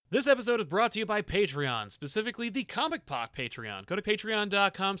This episode is brought to you by Patreon, specifically the Comic Pop Patreon. Go to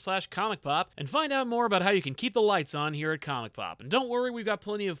patreon.com/comicpop and find out more about how you can keep the lights on here at Comic Pop. And don't worry, we've got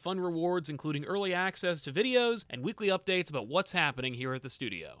plenty of fun rewards, including early access to videos and weekly updates about what's happening here at the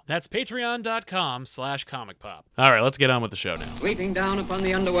studio. That's patreon.com/comicpop. All right, let's get on with the show now. Sweeping down upon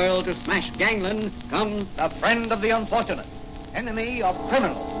the underworld to smash gangland comes the friend of the unfortunate, enemy of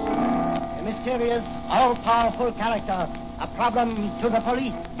criminals. A mysterious, all-powerful character, a problem to the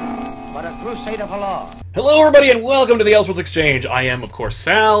police, but a crusader for law. Hello, everybody, and welcome to the Elseworlds Exchange. I am, of course,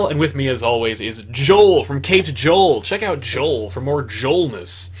 Sal, and with me, as always, is Joel from Cape Joel. Check out Joel for more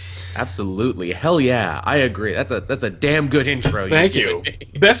Joelness. Absolutely, hell yeah, I agree. That's a damn good intro. Thank you.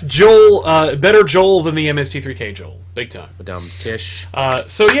 Best Joel, better Joel than the MST3K Joel, big time. Dumb Tish.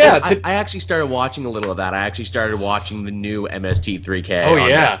 So yeah, I actually started watching a little of that. I actually started watching the new MST3K on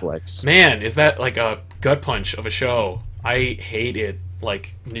Netflix. Man, is that like a gut punch of a show? I hate it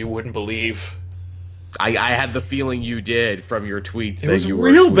like you wouldn't believe. I had the feeling you did from your tweets. It was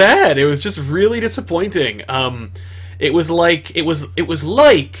real bad. It was just really disappointing. It was like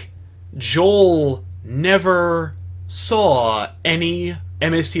Joel never saw any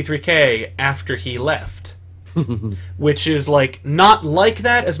MST3K after he left. Which is like not like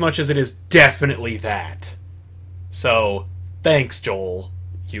that as much as it is definitely that. So, thanks, Joel.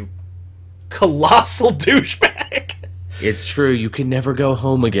 You colossal douchebag. It's true. You can never go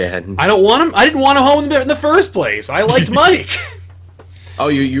home again. I don't want him. I didn't want him home in the first place. I liked Mike. Oh,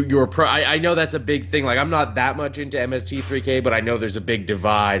 you were pro. I know that's a big thing. Like, I'm not that much into MST3K, but I know there's a big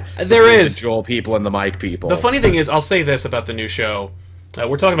divide. There is. The Joel people and the Mike people. The funny thing is, I'll say this about the new show.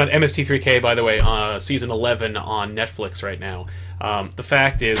 We're talking about MST3K, by the way, season 11 on Netflix right now. The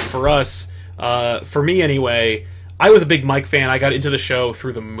fact is, for us, for me anyway, I was a big Mike fan. I got into the show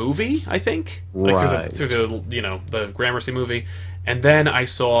through the movie, I think, like through the the Gramercy movie, and then I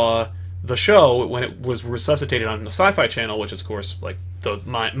saw the show when it was resuscitated on the Sci-Fi Channel, which is, of course, like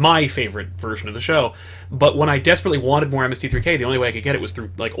my favorite version of the show. But when I desperately wanted more MST3K, the only way I could get it was through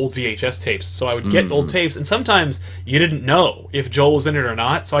like old VHS tapes. So I would get old tapes, and sometimes you didn't know if Joel was in it or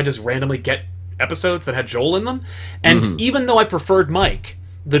not. So I just randomly get episodes that had Joel in them, and even though I preferred Mike,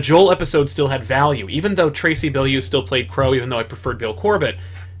 the Joel episode still had value. Even though Tracy Bellew still played Crow, even though I preferred Bill Corbett,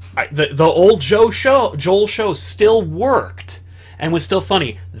 the old Joel show still worked and was still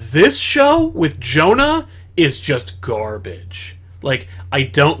funny. This show with Jonah is just garbage. Like, I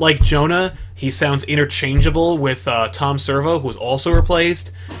don't like Jonah. He sounds interchangeable with Tom Servo, who was also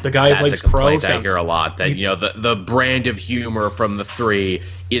replaced. The guy who plays Crow sounds... I hear a lot, that the brand of humor from the three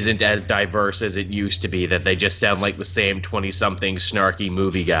isn't as diverse as it used to be, that they just sound like the same 20-something snarky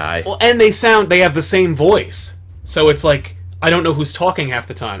movie guy. Well, and they have the same voice. So it's like, I don't know who's talking half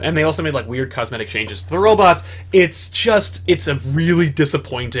the time. And they also made like weird cosmetic changes to the robots. It's a really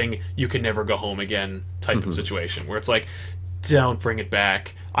disappointing, you can never go home again type of situation, where it's like, don't bring it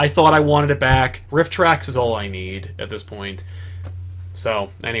back. I thought I wanted it back. Riff Tracks is all I need at this point. So,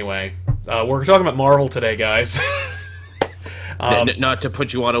 anyway, we're talking about Marvel today, guys. Not to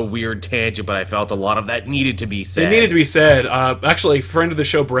put you on a weird tangent, but I felt a lot of that needed to be said. It needed to be said. Actually, a friend of the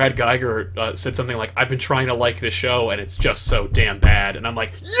show, Brad Geiger, said something like, I've been trying to like this show, and it's just so damn bad. And I'm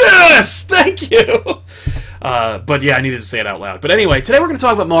like, yes! Thank you! But yeah, I needed to say it out loud. But anyway, today we're going to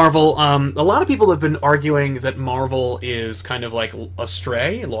talk about Marvel. A lot of people have been arguing that Marvel is kind of like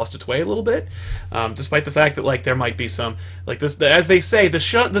astray, lost its way a little bit, despite the fact that like there might be some, like this, as they say, the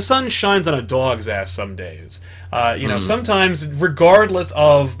sun shines on a dog's ass some days. Sometimes, regardless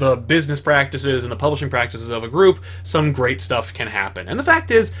of the business practices and the publishing practices of a group, some great stuff can happen. And the fact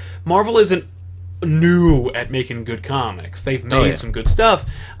is, Marvel isn't new at making good comics. They've made some good stuff,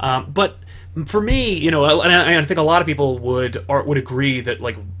 but for me, and I think a lot of people would agree that,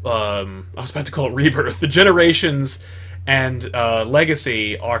 like, I was about to call it Rebirth, the Generations and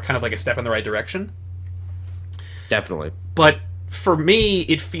Legacy are kind of like a step in the right direction. Definitely. But for me,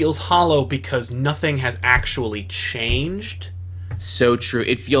 it feels hollow because nothing has actually changed. So true.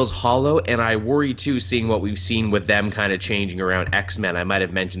 It feels hollow, and I worry, too, seeing what we've seen with them kind of changing around X-Men. I might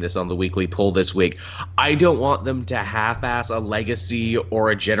have mentioned this on the weekly poll this week. I don't want them to half-ass a Legacy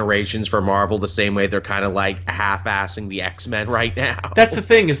or a Generations for Marvel the same way they're kind of, like, half-assing the X-Men right now. That's the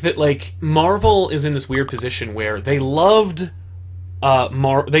thing, is that, like, Marvel is in this weird position where they loved...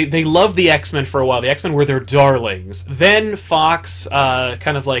 they loved the X-Men for a while. The X-Men were their darlings. Then Fox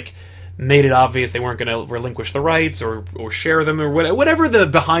kind of, like, made it obvious they weren't going to relinquish the rights or share them or whatever the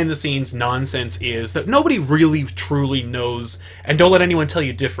behind-the-scenes nonsense is that nobody really truly knows, and don't let anyone tell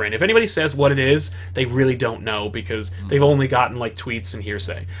you different. If anybody says what it is, they really don't know because they've only gotten like tweets and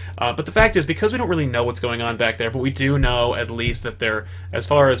hearsay. But the fact is, because we don't really know what's going on back there, but we do know at least that there, as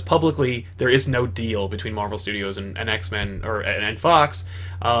far as publicly, there is no deal between Marvel Studios and X-Men and Fox.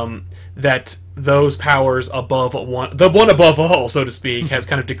 That those powers above the one above all, so to speak, has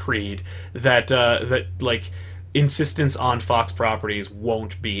kind of decreed that that like insistence on Fox properties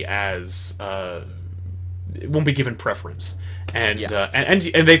won't be as won't be given preference, and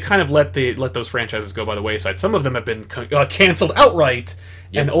they kind of let those franchises go by the wayside. Some of them have been canceled outright,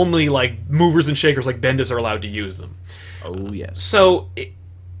 and only like movers and shakers like Bendis are allowed to use them. Oh yes. So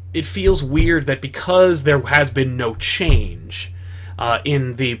it feels weird that because there has been no change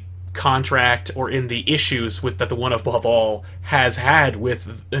in the contract or in the issues with that the one above all has had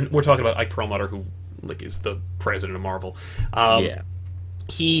with, and we're talking about Ike Perlmutter, who like is the president of Marvel.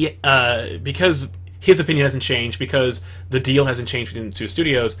 He because his opinion hasn't changed, because the deal hasn't changed between the two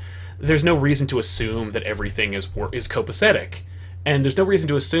studios, there's no reason to assume that everything is copacetic, and there's no reason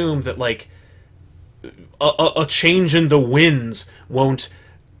to assume that like a change in the winds won't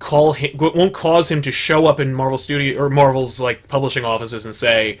cause him to show up in Marvel Studio or Marvel's like publishing offices and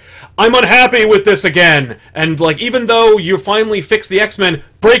say, "I'm unhappy with this again," and like, even though you finally fixed the X-Men,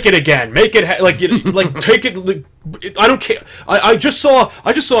 break it again, make it take it. I don't care. I just saw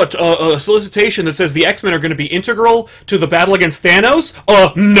a solicitation that says the X-Men are going to be integral to the battle against Thanos.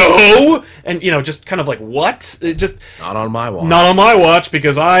 No, and just kind of like, what? Just not on my watch. Not on my watch,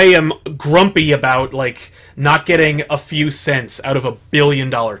 because I am grumpy about like not getting a few cents out of $1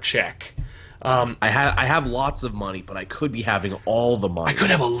 billion check. I have lots of money, but I could be having all the money. I could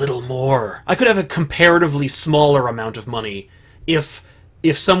have a little more. I could have a comparatively smaller amount of money if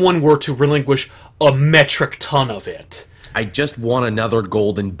someone were to relinquish a metric ton of it. I just want another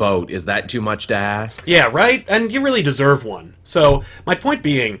golden boat. Is that too much to ask? Yeah, right? And you really deserve one. So, my point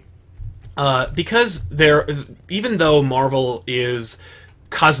being, because even though Marvel is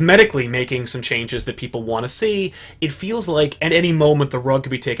cosmetically making some changes that people want to see, it feels like at any moment the rug could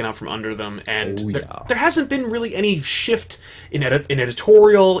be taken out from under them, and there hasn't been really any shift in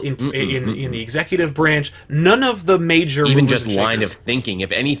editorial, in the executive branch. None of the major even just line of thinking.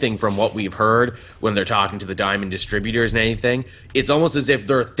 If anything, from what we've heard when they're talking to the Diamond distributors and anything, it's almost as if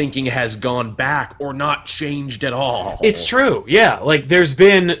their thinking has gone back or not changed at all. It's true, yeah. Like there has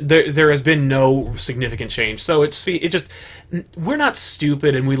been no significant change. So we're not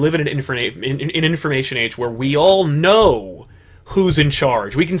stupid, and we live in an information age where we all know who's in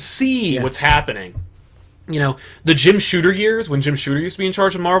charge. We can see what's happening. The Jim Shooter years, when Jim Shooter used to be in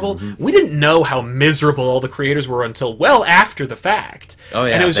charge of Marvel, we didn't know how miserable all the creators were until well after the fact. Oh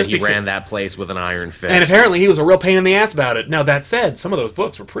yeah, and it was he ran that place with an iron fist. And apparently he was a real pain in the ass about it. Now that said, some of those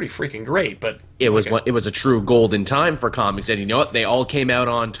books were pretty freaking great, but it was a true golden time for comics. And you know what? They all came out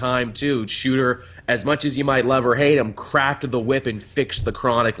on time too. Shooter, as much as you might love or hate him, cracked the whip and fixed the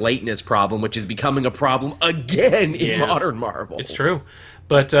chronic lateness problem, which is becoming a problem again in modern Marvel. It's true.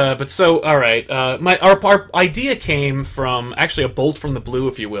 But so, all right, our idea came from, actually, a bolt from the blue,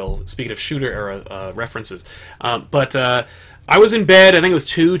 if you will, speaking of Shooter-era references. I was in bed, I think it was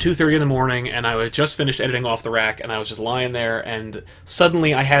 2:30 in the morning, and I had just finished editing Off the Rack, and I was just lying there, and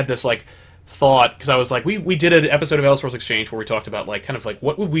suddenly I had this, like, thought, because I was like, we did an episode of Elseworlds Exchange where we talked about like kind of like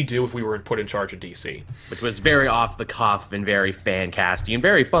what would we do if we were put in charge of DC, which was very off the cuff and very fan-casty and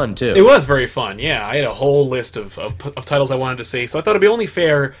very fun too. It was very fun, yeah. I had a whole list of titles I wanted to see, so I thought it'd be only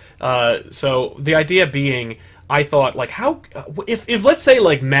fair. So the idea being, I thought like, how if let's say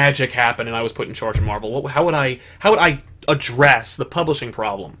like magic happened and I was put in charge of Marvel, how would I address the publishing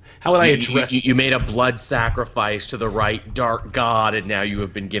problem? How would I address... You made a blood sacrifice to the right dark god, and now you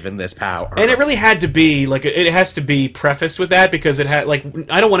have been given this power. And it really had to be, like, it has to be prefaced with that, because it had, like,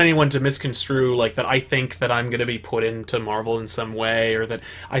 I don't want anyone to misconstrue, like, that I think that I'm going to be put into Marvel in some way, or that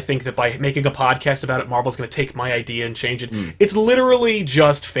I think that by making a podcast about it, Marvel's going to take my idea and change it. It's literally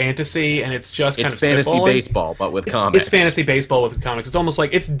just fantasy, and it's just kind of... It's fantasy baseball, but with comics. It's fantasy baseball with comics. It's almost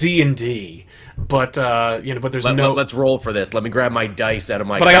like, it's D&D, but, but there's no... Let's roll for this. Let me grab my dice out of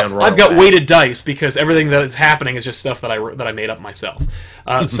my I've got weighted dice, because everything that is happening is just stuff that I made up myself.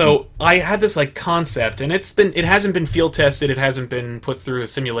 So I had this like concept, and it hasn't been field tested, it hasn't been put through a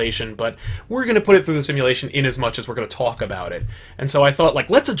simulation, but we're going to put it through the simulation in as much as we're going to talk about it. And so I thought, like,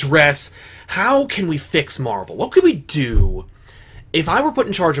 let's address how can we fix Marvel? What could we do if I were put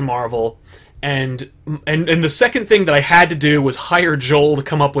in charge of Marvel? And the second thing that I had to do was hire Joel to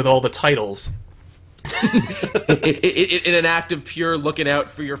come up with all the titles. in an act of pure looking out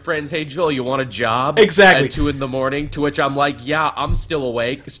for your friends. Hey, Joel, you want a job? Exactly. At 2 a.m. To which I'm like, yeah, I'm still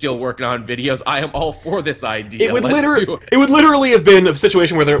awake, still working on videos. I am all for this idea. It would literally have been a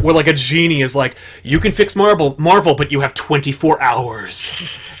situation where like a genie is like, you can fix Marvel, but you have 24 hours,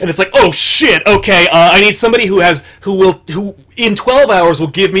 and it's like, oh shit, okay, I need somebody who in 12 hours will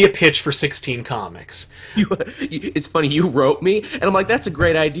give me a pitch for 16 comics. It's funny, you wrote me, and I'm like, that's a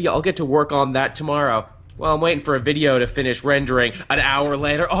great idea. I'll get to work on that tomorrow. Well, I'm waiting for a video to finish rendering. An hour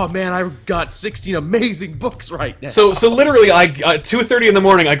later, oh man, I got 16 amazing books right now. So literally, 2:30 in the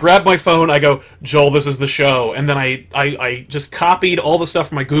morning, I grab my phone, I go, Joel, this is the show, and then I just copied all the stuff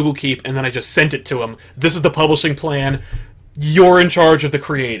from my Google Keep, and then I just sent it to him. This is the publishing plan. You're in charge of the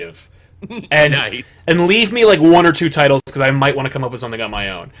creative. And nice. And leave me like 1 or 2 titles because I might want to come up with something on my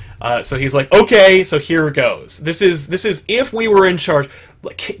own. So he's like, okay, so here it goes. This is if we were in charge.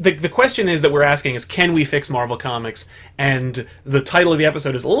 The question is that we're asking is, can we fix Marvel Comics? And the title of the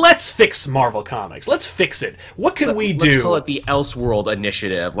episode is, let's fix Marvel Comics. Let's fix it. What can we do? Let's call it the Elseworld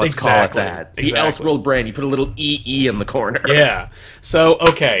Initiative. Let's call it that. The Elseworld brand. You put a little EE in the corner. Yeah. So,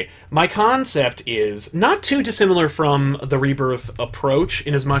 okay. My concept is not too dissimilar from the Rebirth approach,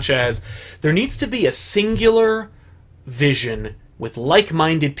 in as much as there needs to be a singular vision with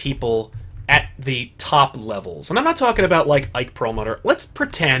like-minded people at the top levels. And I'm not talking about like Ike Perlmutter. Let's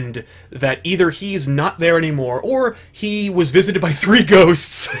pretend that either he's not there anymore or he was visited by 3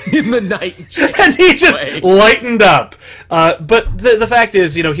 ghosts in the night and he just lightened up. But the fact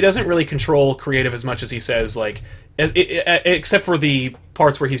is, he doesn't really control creative as much as he says, like, except for the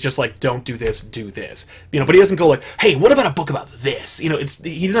parts where he's just like, don't do this, do this. But he doesn't go like, hey, what about a book about this?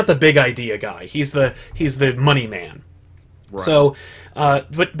 He's not the big idea guy. He's the money man. Right. So,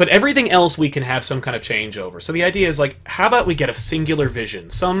 but everything else we can have some kind of changeover. So the idea is like, how about we get a singular vision,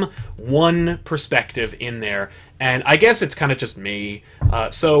 some one perspective in there, and I guess it's kind of just me.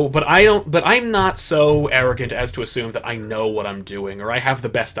 But I'm not so arrogant as to assume that I know what I'm doing or I have the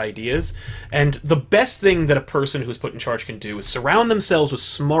best ideas. And the best thing that a person who's put in charge can do is surround themselves with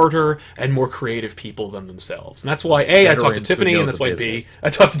smarter and more creative people than themselves. And that's why I talked to Tiffany, and that's why I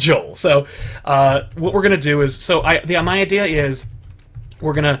talked to Joel. So what we're gonna do is, my idea is,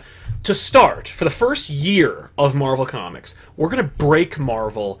 we're gonna, to start, for the first year of Marvel Comics, we're gonna break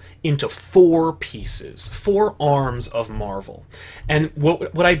Marvel into 4 pieces, 4 arms of Marvel. And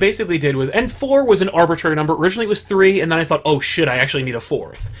what I basically did was, and 4 was an arbitrary number. Originally it was 3, and then I thought, oh shit, I actually need a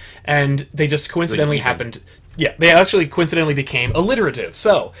 4th. And they just coincidentally happened. Yeah, they actually coincidentally became alliterative.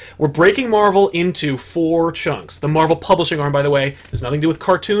 So, we're breaking Marvel into 4 chunks. The Marvel publishing arm, by the way, has nothing to do with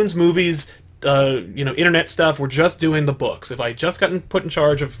cartoons, movies, internet stuff. We're just doing the books. If I just gotten put in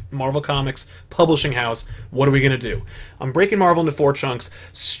charge of Marvel Comics publishing house, what are we gonna do? I'm breaking Marvel into 4 chunks: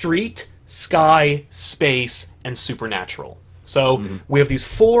 Street, Sky, Space, and Supernatural. So we have these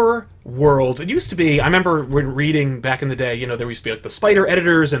 4 worlds. It used to be, I remember when reading back in the day, there used to be like the Spider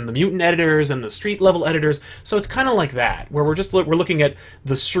editors and the Mutant editors and the Street level editors. So it's kind of like that, where we're looking at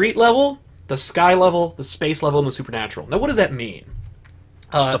the Street level, the Sky level, the Space level, and the Supernatural. Now, what does that mean?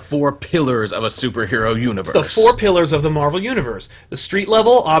 It's the 4 pillars of a superhero universe. It's the 4 pillars of the Marvel Universe. The Street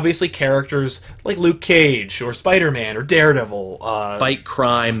level, obviously characters like Luke Cage or Spider-Man or Daredevil. Fight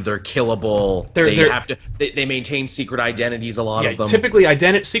crime, they're killable. They maintain secret identities, a lot of them. Typically,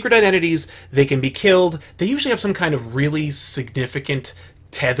 secret identities, they can be killed. They usually have some kind of really significant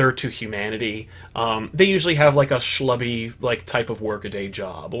tether to humanity. They usually have like a schlubby type of work-a-day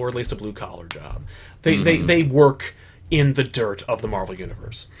job, or at least a blue-collar job. They work in the dirt of the Marvel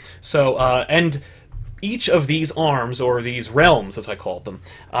Universe. So, and each of these arms, or these realms, as I called them,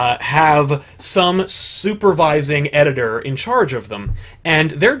 have some supervising editor in charge of them,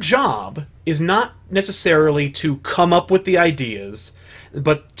 and their job is not necessarily to come up with the ideas,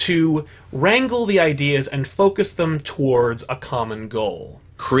 but to wrangle the ideas and focus them towards a common goal.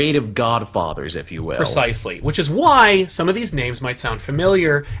 Creative godfathers, if you will. Precisely. Which is why some of these names might sound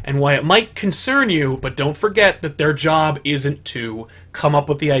familiar, and why it might concern you, but don't forget that their job isn't to come up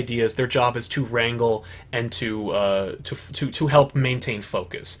with the ideas. Their job is to wrangle and to help maintain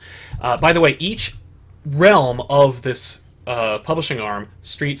focus. By the way, each realm of this publishing arm,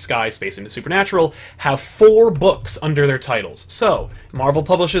 Street, Sky, Space, and Supernatural, have 4 books under their titles. So, Marvel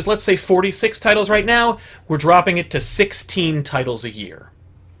publishes, let's say, 46 titles right now. We're dropping it to 16 titles a year.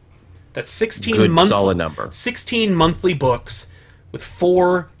 That's 16 solid number. 16 monthly books with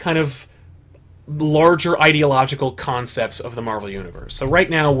 4 kind of larger ideological concepts of the Marvel Universe. So right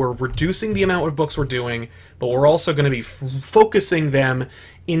now we're reducing the amount of books we're doing, but we're also going to be focusing them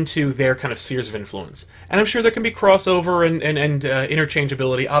into their kind of spheres of influence. And I'm sure there can be crossover and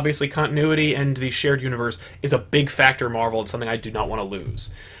interchangeability. Obviously, continuity and the shared universe is a big factor in Marvel and something I do not want to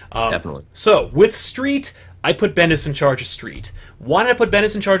lose. Definitely. So, with Street, I put Bendis in charge of Street. Why did I put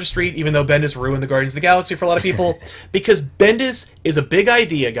Bendis in charge of Street, even though Bendis ruined the Guardians of the Galaxy for a lot of people? Because Bendis is a big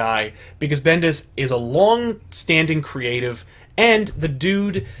idea guy, because Bendis is a long-standing creative, and the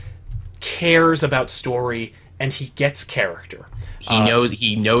dude cares about story, and he gets character.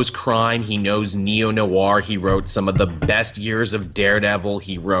 He knows crime. He knows neo-noir. He wrote some of the best years of Daredevil.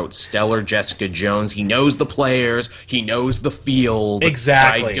 He wrote stellar Jessica Jones. He knows the players. He knows the field.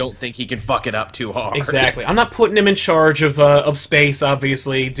 Exactly. I don't think he can fuck it up too hard. Exactly. I'm not putting him in charge of space,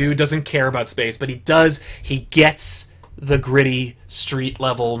 obviously. Dude doesn't care about space, but he does. He gets the gritty,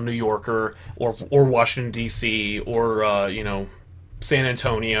 street-level New Yorker or Washington, D.C., or, San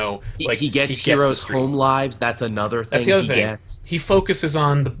Antonio. He gets heroes' home lives. That's another thing. That's the other thing. Gets. He focuses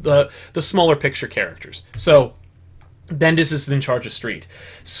on the smaller picture characters. So Bendis is in charge of Street.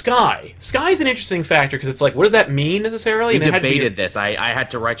 Sky is an interesting factor because it's like, what does that mean necessarily? We debated this. I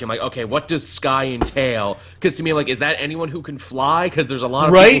had to write you. I'm like, okay, what does Sky entail? Because to me, like, is that anyone who can fly? Because there's a lot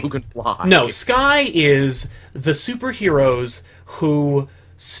of people who can fly. No, Sky is the superheroes who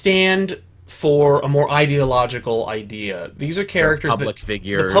stand for a more ideological idea. These are characters public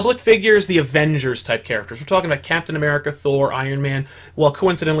figures. The public figures, the Avengers type characters. We're talking about Captain America, Thor, Iron Man. While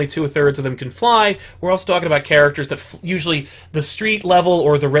coincidentally 2/3 of them can fly, we're also talking about characters that usually the street level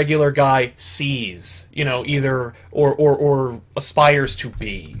or the regular guy sees, either or aspires to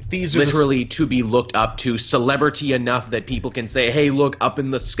be. These are literally to be looked up to, celebrity enough that people can say, "Hey, look up in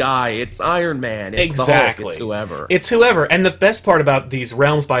the sky, it's Iron Man, it's the Hulk, it's whoever." It's whoever. And the best part about these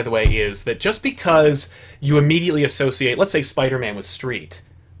realms, by the way, is that just because you immediately associate, let's say, Spider-Man with Street,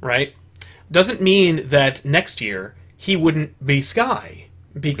 right, doesn't mean that next year he wouldn't be Sky.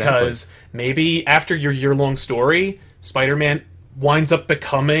 Because maybe after your year-long story, Spider-Man winds up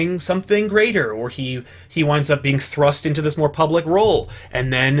becoming something greater, or he winds up being thrust into this more public role,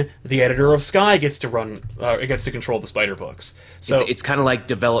 and then the editor of Sky gets to control the Spider books. So it's kind of like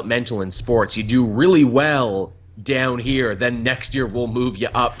developmental in sports. You do really well down here, then next year we'll move you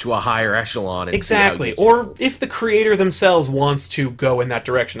up to a higher echelon. And exactly. Or if the creator themselves wants to go in that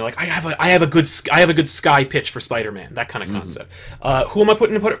direction, they're like, I have a good Sky pitch for Spider-Man. That kind of concept. Who am I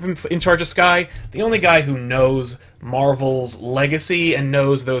putting in charge of Sky? The only guy who knows Marvel's legacy and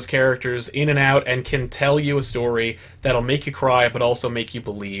knows those characters in and out and can tell you a story that'll make you cry but also make you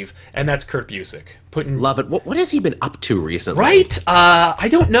believe, and that's Kurt Busiek. Love it. What has he been up to recently? Right? I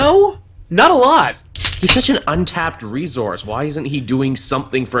don't know. Not a lot. He's such an untapped resource. Why isn't he doing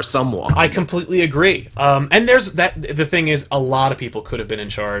something for someone? I completely agree. And there's that. The thing is, a lot of people could have been in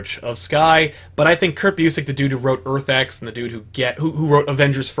charge of Sky, but I think Kurt Busiek, the dude who wrote Earth X and the dude who wrote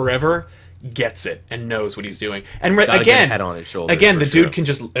Avengers Forever, gets it and knows what he's doing. And again, head on his shoulders, the dude can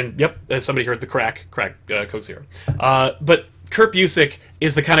just. And yep, as somebody heard the crack Coke Zero. But Kurt Busiek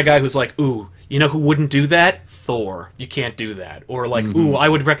is the kind of guy who's like, ooh, you know who wouldn't do that? Thor. You can't do that. Or like, ooh, I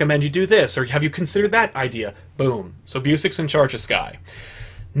would recommend you do this. Or have you considered that idea? Boom. So Busiek's in charge of Sky.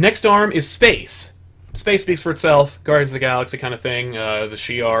 Next arm is Space. Space speaks for itself. Guardians of the Galaxy kind of thing. The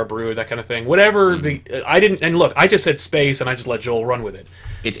Shi'ar, Brood, that kind of thing. Whatever I just said Space and I just let Joel run with it.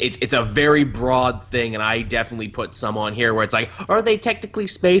 It's a very broad thing, and I definitely put some on here where it's like, are they technically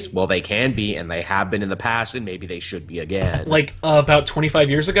space? Well, they can be, and they have been in the past, and maybe they should be again. Like, about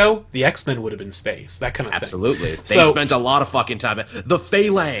 25 years ago, the X-Men would have been space, that kind of thing. Absolutely. They spent a lot of fucking time. The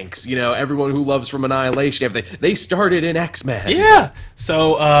Phalanx, everyone who loves from Annihilation, everything, they started in X-Men. Yeah.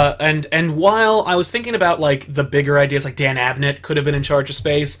 So, and while I was thinking about, like, the bigger ideas, like Dan Abnett could have been in charge of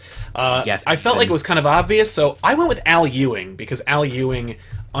space, I felt like it was kind of obvious, so I went with Al Ewing, because Al Ewing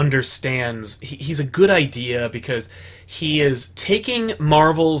understands, he's a good idea because he is taking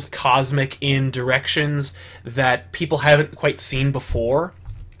Marvel's cosmic in directions that people haven't quite seen before.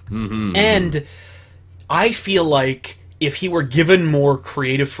 And I feel like if he were given more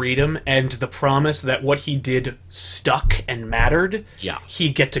creative freedom and the promise that what he did stuck and mattered,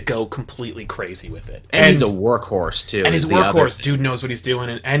 he'd get to go completely crazy with it. And he's a workhorse too. And his workhorse, dude knows what he's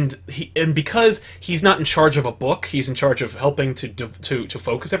doing, and because he's not in charge of a book, he's in charge of helping to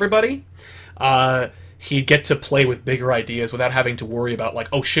focus everybody. He'd get to play with bigger ideas without having to worry about like,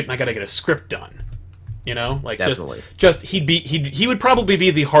 oh shit, I gotta get a script done. Like definitely. just he would probably be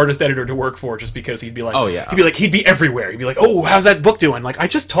the hardest editor to work for, just because he'd be like, he'd be everywhere. He'd be like, oh, how's that book doing? Like, I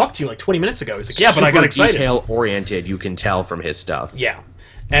just talked to you like 20 minutes ago. He's like, yeah, but I got excited. Detail oriented, you can tell from his stuff. Yeah,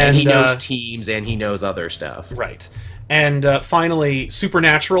 And he knows teams, and he knows other stuff. Right. And finally,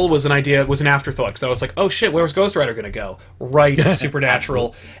 Supernatural was an afterthought, because I was like, oh shit, where's Ghost Rider going to go? Right,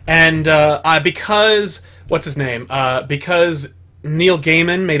 Supernatural. And because, what's his name? Because Neil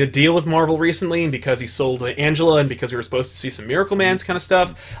Gaiman made a deal with Marvel recently, and because he sold Angela, and because we were supposed to see some Miracle Man's kind of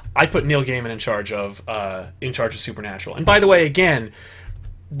stuff, I put Neil Gaiman in charge of Supernatural. And by the way, again,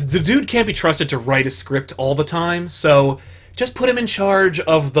 the dude can't be trusted to write a script all the time, so just put him in charge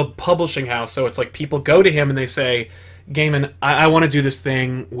of the publishing house, so it's like people go to him and they say, Gaiman, I want to do this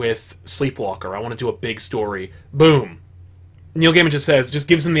thing with Sleepwalker. I want to do a big story. Boom. Neil Gaiman just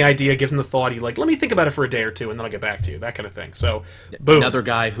gives him the idea, gives him the thought. He let me think about it for a day or two, and then I'll get back to you. That kind of thing. So, boom. Another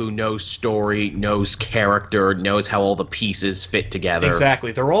guy who knows story, knows character, knows how all the pieces fit together.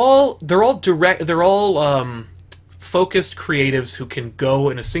 Exactly. They're all focused creatives who can go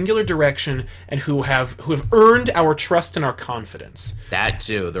in a singular direction and who have earned our trust and our confidence. That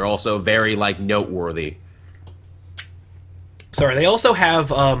too. They're also very noteworthy. Sorry, they also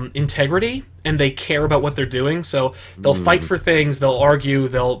have integrity, and they care about what they're doing. So they'll fight for things, they'll argue,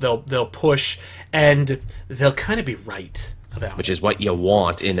 they'll push, and they'll kind of be right about Which is what you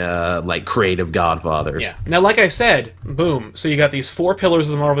want in creative Godfathers. Yeah. Now, like I said, boom. So you got these 4 pillars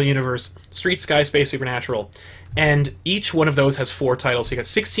of the Marvel Universe: Street, Sky, Space, Supernatural, and each one of those has 4 titles. So you got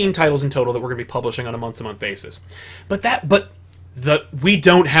 16 titles in total that we're going to be publishing on a month-to-month basis. We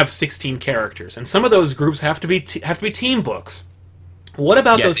don't have 16 characters, and some of those groups have to be team books. What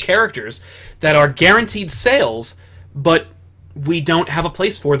about those characters that are guaranteed sales, but we don't have a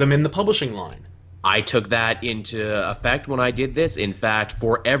place for them in the publishing line? I took that into effect when I did this. In fact,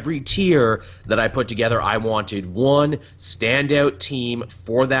 for every tier that I put together, I wanted one standout team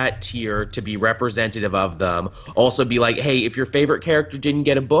for that tier to be representative of them. Also be like, hey, if your favorite character didn't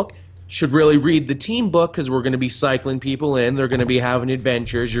get a book, should really read the team book, because we're going to be cycling people in. They're going to be having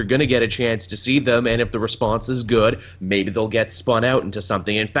adventures. You're going to get a chance to see them, and if the response is good, maybe they'll get spun out into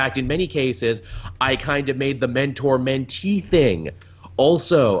something. In fact, in many cases, I kind of made the mentor-mentee thing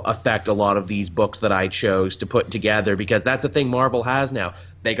also affect a lot of these books that I chose to put together, because that's a thing Marvel has now.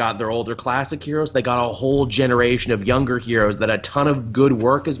 They got their older classic heroes. They got a whole generation of younger heroes that a ton of good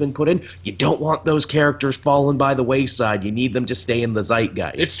work has been put in. You don't want those characters falling by the wayside. You need them to stay in the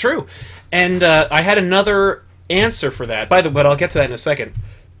zeitgeist. It's true. And I had another answer for that, but I'll get to that in a second.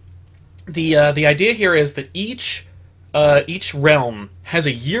 The idea here is that each realm has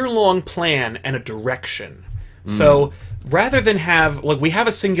a year-long plan and a direction. So rather than have, we have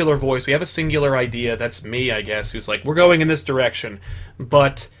a singular voice, we have a singular idea, that's me, I guess, who's like, we're going in this direction,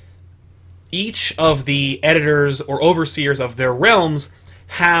 but each of the editors or overseers of their realms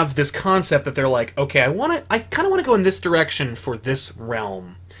have this concept that they're like, okay, I kind of want to go in this direction for this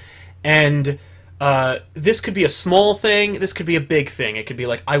realm. And this could be a small thing, this could be a big thing, it could be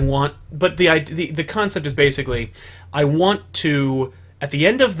like, but the concept is basically, I want to, at the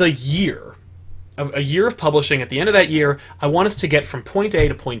end of the year, a year of publishing, at the end of that year, I want us to get from point A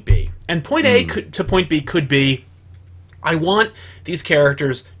to point B. And point A to point B could be, I want these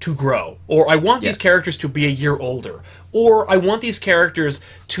characters to grow, or I want these characters to be a year older, or I want these characters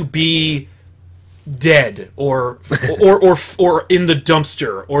to be dead, or in the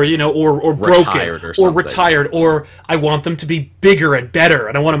dumpster, or broken, or retired, or I want them to be bigger and better,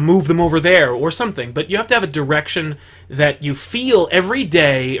 and I want to move them over there, or something. But you have to have a direction that you feel every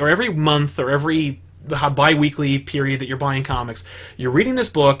day, or every month, or every bi-weekly period that you're buying comics. You're reading this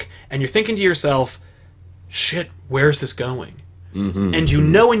book, and you're thinking to yourself, shit, where's this going? And you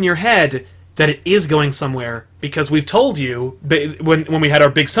know in your head that it is going somewhere, because we've told you, when we had our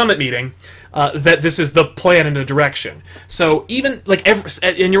big summit meeting, that this is the plan and the direction. So even,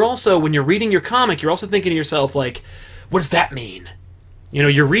 and you're also, when you're reading your comic, you're also thinking to yourself, what does that mean?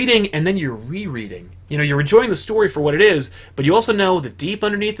 You're reading, and then you're rereading. You're enjoying the story for what it is, but you also know that deep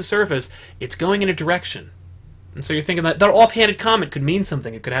underneath the surface, it's going in a direction. And so you're thinking that offhanded comment could mean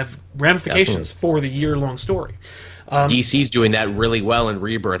something. It could have ramifications for the year-long story. DC's doing that really well in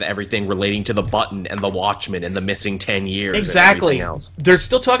Rebirth, everything relating to the Button and the Watchmen and the missing 10 years. Exactly. And everything else. They're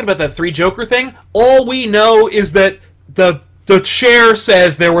still talking about that 3 Joker thing. All we know is that the chair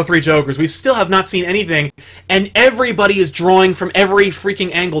says there were 3 Jokers. We still have not seen anything, and everybody is drawing from every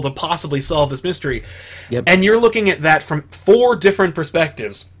freaking angle to possibly solve this mystery. Yep. And you're looking at that from 4 different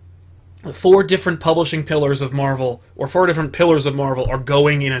perspectives. 4 different publishing pillars of Marvel, or 4 different pillars of Marvel, are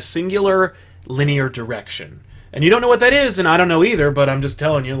going in a singular linear direction. And you don't know what that is, and I don't know either, but I'm just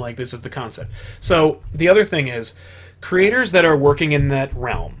telling you, this is the concept. So, the other thing is, creators that are working in that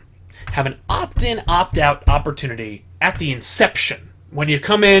realm have an opt-in, opt-out opportunity at the inception. When you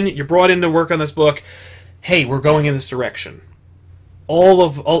come in, you're brought in to work on this book, hey, we're going in this direction.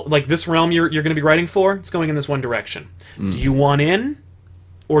 all like this realm you're going to be writing for, it's going in this one direction. Do you want in,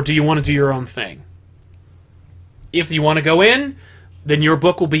 or do you want to do your own thing? If you want to go in, then your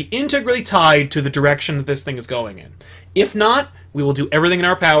book will be integrally tied to the direction that this thing is going in. If not, we will do everything in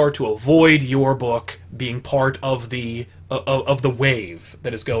our power to avoid your book being part of the wave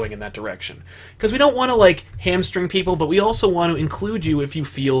that is going in that direction. Because we don't want to like hamstring people, but we also want to include you if you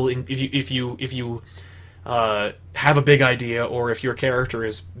feel if you have a big idea, or if your character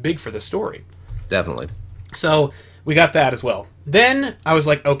is big for the story. Definitely. So we got that as well. Then I was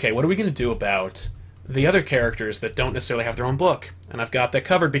like, okay, what are we going to do about the other characters that don't necessarily have their own book? And I've got that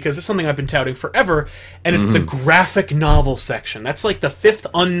covered because it's something I've been touting forever, and it's the graphic novel section. That's like the fifth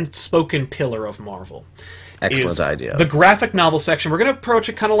unspoken pillar of Marvel. Excellent idea. The graphic novel section. We're going to approach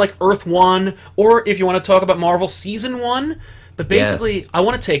it kind of like Earth 1, or if you want to talk about Marvel Season 1. But basically, yes. I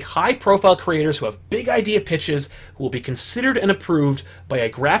want to take high-profile creators who have big idea pitches, who will be considered and approved by a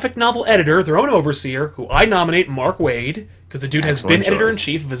graphic novel editor, their own overseer, who I nominate Mark Waid, because the dude has been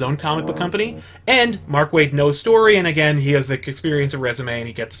editor-in-chief of his own comic book company, and Mark Waid knows story, and again, he has the experience and resume, and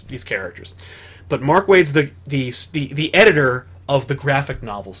he gets these characters. But Mark Waid's the editor of the graphic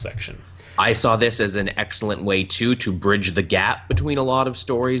novel section. I saw this as an excellent way, too, to bridge the gap between a lot of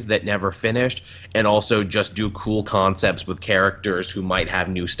stories that never finished, and also just do cool concepts with characters who might have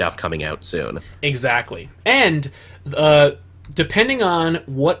new stuff coming out soon. Exactly. And depending on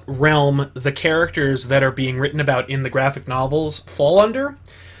what realm the characters that are being written about in the graphic novels fall under,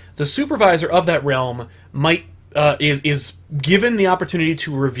 the supervisor of that realm might is given the opportunity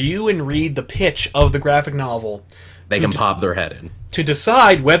to review and read the pitch of the graphic novel. They can pop their head in. To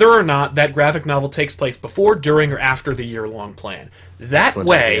decide whether or not that graphic novel takes place before, during, or after the year-long plan. That Excellent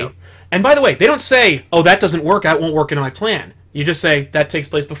way... idea. And by the way, they don't say, oh, that doesn't work, that won't work into my plan. You just say, that takes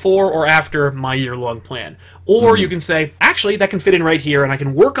place before or after my year-long plan. Or you can say, actually, that can fit in right here, and I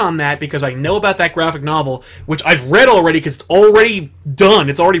can work on that because I know about that graphic novel, which I've read already because it's already done,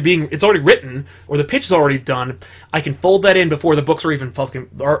 it's already written, or the pitch is already done. I can fold that in before the books are even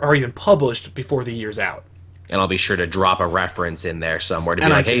published before the year's out. And I'll be sure to drop a reference in there somewhere to be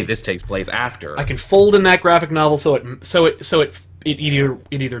like, hey, this takes place after. I can fold in that graphic novel so it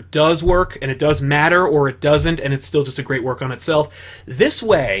either does work and it does matter, or it doesn't and it's still just a great work on itself. This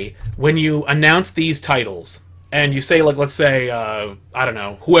way, when you announce these titles and you say, like, let's say, I don't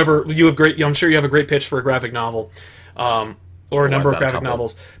know, whoever you have I'm sure you have a great pitch for a graphic novel. Or a number of graphic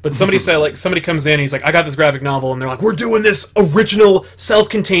novels. But somebody somebody comes in and he's like, I got this graphic novel, and they're like, we're doing this original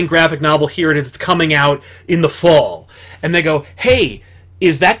self-contained graphic novel, here it is, it's coming out in the fall. And they go, hey,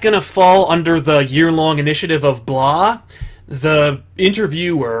 is that going to fall under the year-long initiative of blah? The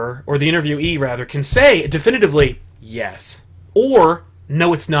interviewer, or the interviewee rather, can say definitively, yes. Or,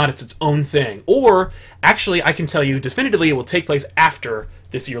 no it's not, it's its own thing. Or, actually, I can tell you definitively it will take place after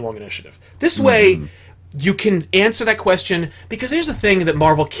this year-long initiative. This way... you can answer that question, because here's the thing that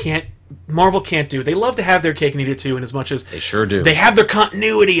Marvel can't do. They love to have their cake and eat it too, and as much as they sure do. They have their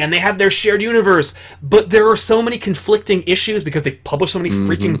continuity and they have their shared universe, but there are so many conflicting issues because they publish so many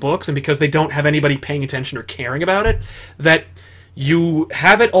freaking books, and because they don't have anybody paying attention or caring about it, that you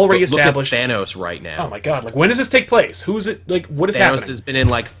have it already established. Look at Thanos right now. Oh my god, like, when does this take place? Who's it, like, what is happening? Thanos has been in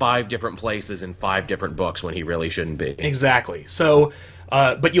like 5 different places in 5 different books when he really shouldn't be. Exactly. So,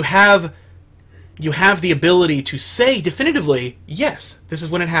 but you have the ability to say definitively, yes, this is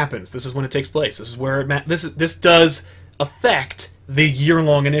when it happens, this is when it takes place, this is where this does affect the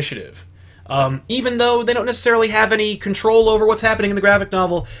year-long initiative. Even though they don't necessarily have any control over what's happening in the graphic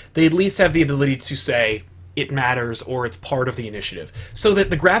novel, they at least have the ability to say it matters or it's part of the initiative. So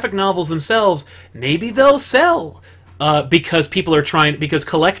that the graphic novels themselves, maybe they'll sell, because because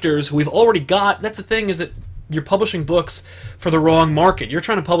collectors who we've already got, that's the thing, is that you're publishing books for the wrong market. You're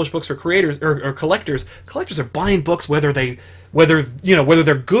trying to publish books for creators or collectors. Collectors are buying books whether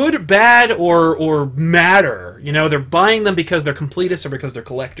they're good, bad, or matter. You know, they're buying them because they're completists or because they're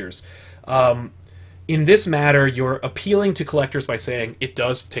collectors. In this matter, you're appealing to collectors by saying it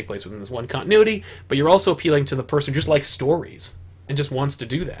does take place within this one continuity, but you're also appealing to the person who just likes stories and just wants to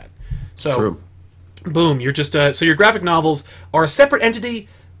do that. So, True. Boom, you're just so your graphic novels are a separate entity,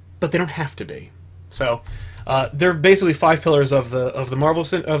 but they don't have to be. So. They're basically 5 pillars of the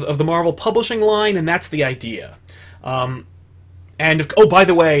Marvel publishing line, and that's the idea. And oh, by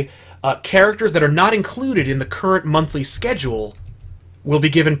the way, characters that are not included in the current monthly schedule will be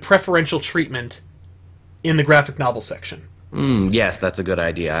given preferential treatment in the graphic novel section. Yes, that's a good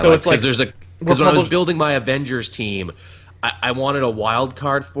idea. So it's like because when I was building my Avengers team, I wanted a wild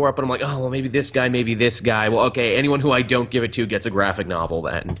card for it, but I'm like, oh, well, maybe this guy, maybe this guy. Well, okay, anyone who I don't give it to gets a graphic novel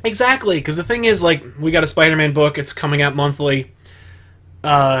then. Exactly, because the thing is, like, we got a Spider-Man book, it's coming out monthly.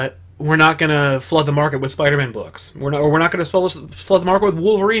 we're not going to flood the market with Spider-Man books. We're not going to flood the market with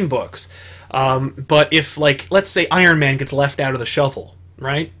Wolverine books. But if, like, let's say Iron Man gets left out of the shuffle,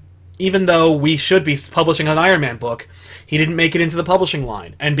 right? Even though we should be publishing an Iron Man book, he didn't make it into the publishing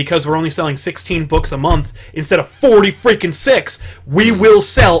line. And because we're only selling 16 books a month instead of 40 freaking 6, we will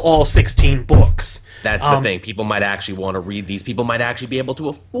sell all 16 books. That's the thing. People might actually want to read these. People might actually be able to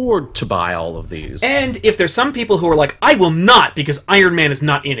afford to buy all of these. And if there's some people who are like, I will not because Iron Man is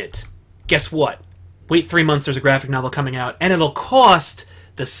not in it, guess what? Wait 3 months, there's a graphic novel coming out, and it'll cost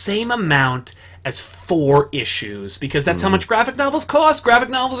the same amount as 4 issues, because that's how much graphic novels cost. Graphic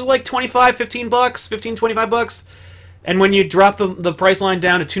novels are like 25, 15 bucks, 15, 25 bucks. And when you drop the price line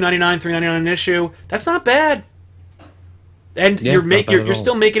down to $2.99, $3.99 an issue, that's not bad. And you're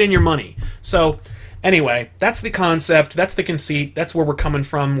still making in your money. So anyway, that's the concept, that's the conceit, that's where we're coming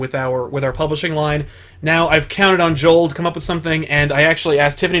from with our publishing line. Now, I've counted on Joel to come up with something, and I actually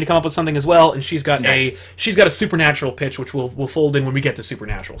asked Tiffany to come up with something as well, and she's got a Supernatural pitch, which we'll fold in when we get to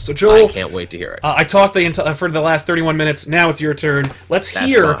Supernatural. So Joel, I can't wait to hear it. I talked for the last 31 minutes. Now it's your turn. Let's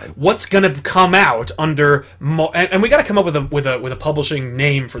hear what's going to come out under, and we got to come up with a publishing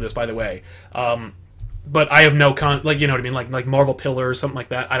name for this, by the way. But I have no you know what I mean, like Marvel Pillars, something like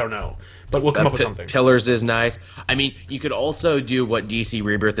that. I don't know, but we'll come up with something. Pillars is nice. I mean, you could also do what DC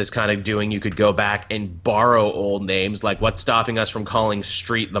Rebirth is kind of doing. You could go back and borrow old names, like what's stopping us from calling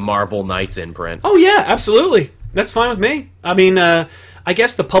Street the Marvel Knights imprint? Oh yeah, absolutely. That's fine with me. I mean, I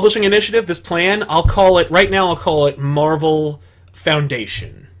guess the publishing initiative, this plan, I'll call it Marvel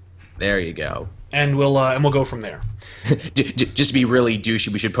Foundation. There you go. And we'll go from there. Just to be really douchey,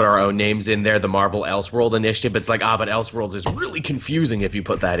 we should put our own names in there. The Marvel Elseworld Initiative. It's like, but Elseworlds is really confusing if you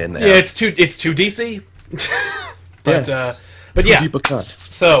put that in there. Yeah, it's too DC. but yeah.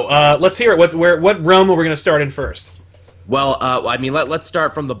 So let's hear it. What realm are we going to start in first? Well, I mean, let's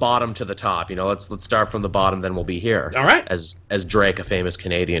start from the bottom to the top. You know, let's start from the bottom, then we'll be here. All right. As Drake, a famous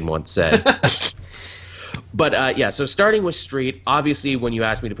Canadian, once said. But, so starting with Street, obviously when you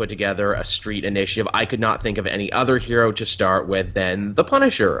asked me to put together a Street initiative, I could not think of any other hero to start with than the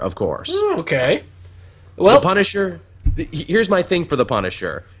Punisher, of course. Oh, okay. Well, the Punisher, here's my thing for the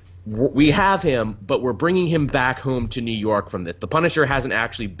Punisher. We have him, but we're bringing him back home to New York from this. The Punisher hasn't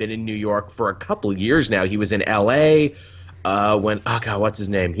actually been in New York for a couple of years now. He was in L.A., what's his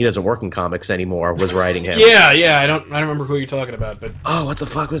name? He doesn't work in comics anymore. Was writing him. Yeah. I don't remember who you're talking about, but what the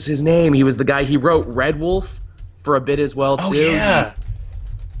fuck was his name? He was the guy. He wrote Red Wolf for a bit as well too. Oh yeah.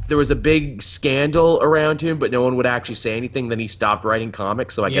 There was a big scandal around him, but no one would actually say anything. Then he stopped writing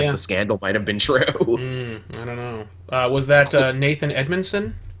comics, so I guess the scandal might have been true. I don't know. Was that Nathan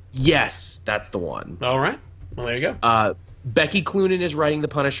Edmondson? Yes, that's the one. All right. Well, there you go. Becky Cloonan is writing The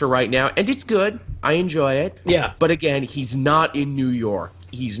Punisher right now, and it's good. I enjoy it. Yeah. But again, he's not in New York.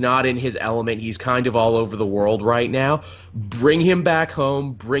 He's not in his element. He's kind of all over the world right now. Bring him back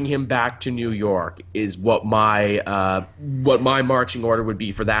home. Bring him back to New York is what my marching order would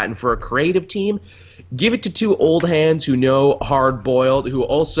be for that. And for a creative team, give it to 2 old hands who know Hard Boiled, who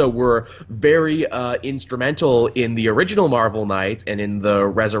also were very instrumental in the original Marvel Knights and in the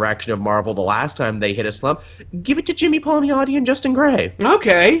resurrection of Marvel the last time they hit a slump. Give it to Jimmy Palmiotti and Justin Gray.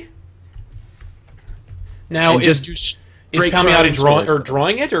 Okay. Now, is Palmiotti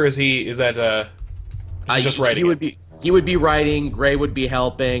drawing it, or is that just writing? He would be writing. Gray would be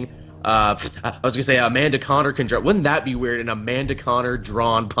helping. I was gonna say Amanda Conner can draw. Wouldn't that be weird? An Amanda Conner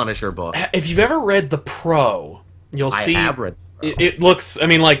drawn Punisher book. If you've ever read The Pro, you'll see. I have read. It looks. I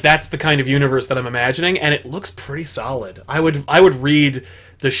mean, like that's the kind of universe that I'm imagining, and it looks pretty solid. I would read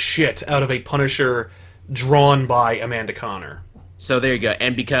the shit out of a Punisher drawn by Amanda Conner. So there you go.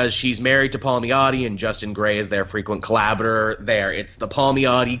 And because she's married to Palmiotti and Justin Gray is their frequent collaborator there, it's the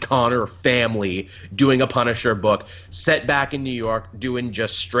Palmiotti-Conner family doing a Punisher book set back in New York doing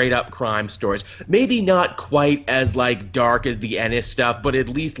just straight-up crime stories. Maybe not quite as, like, dark as the Ennis stuff, but at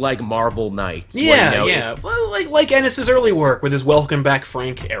least like Marvel Knights. Yeah, yeah. Well, like Ennis's early work with his Welcome Back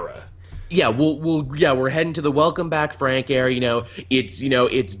Frank era. Yeah, we're heading to the Welcome Back Frank era.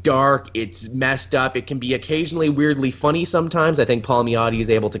 It's dark, it's messed up. It can be occasionally weirdly funny sometimes. I think Palmiotti is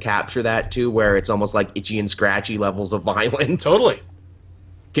able to capture that too, where it's almost like itchy and scratchy levels of violence. Totally.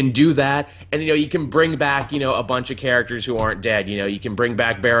 Can do that, and you can bring back a bunch of characters who aren't dead. You can bring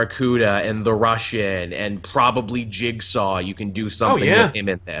back Barracuda and the Russian and probably Jigsaw. You can do something with him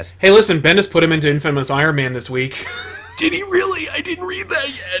in this. Hey, listen, Bendis put him into Infamous Iron Man this week. Did he really? I didn't read that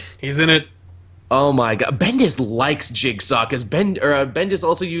yet. He's in it. Oh my god, Bendis likes Jigsaw because Bendis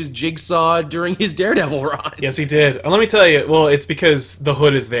also used Jigsaw during his Daredevil run. Yes, he did. And let me tell you, well, it's because the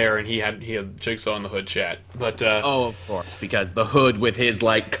Hood is there, and he had Jigsaw in the Hood chat. But oh, of course, because the Hood with his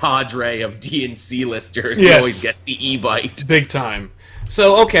like cadre of D&C listers Yes. always gets the e-bite. big time.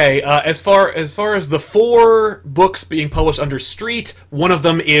 So okay, as far as the 4 books being published under Street, one of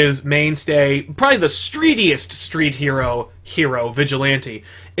them is Mainstay, probably the streetiest street hero, Vigilante.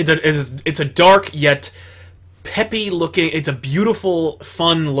 It's a dark yet peppy looking. It's a beautiful,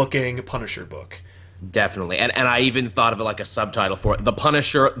 fun looking Punisher book. Definitely, and I even thought of it like a subtitle for it: The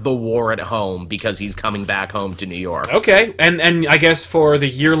Punisher, The War at Home, because he's coming back home to New York. Okay, and I guess for the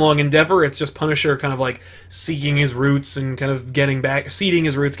year-long endeavor, it's just Punisher kind of like seeking his roots and kind of seeding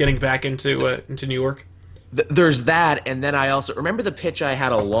his roots, getting back into New York. There's that, and then I also remember the pitch I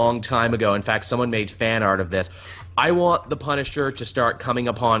had a long time ago. In fact, someone made fan art of this. I want the Punisher to start coming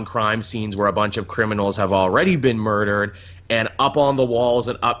upon crime scenes where a bunch of criminals have already been murdered, and up on the walls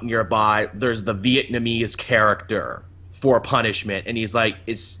and up nearby, there's the Vietnamese character for punishment. And he's like,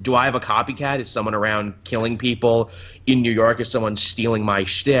 do I have a copycat? Is someone around killing people in New York? Is someone stealing my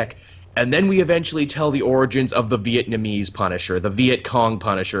shtick? And then we eventually tell the origins of the Vietnamese Punisher, the Viet Cong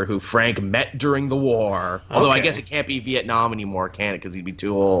Punisher, who Frank met during the war. Although I Okay. guess it can't be Vietnam anymore, can it? Because he'd be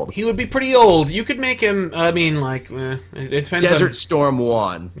too old. He would be pretty old. You could make him. I mean, like, it depends. Desert Storm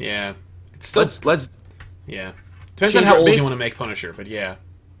 1. Yeah, it's still. Let's Yeah, depends Change on how our old you base- want to make Punisher, but yeah.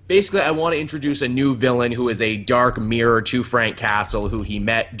 Basically, I want to introduce a new villain who is a dark mirror to Frank Castle, who he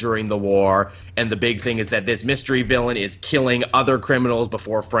met during the war. And the big thing is that this mystery villain is killing other criminals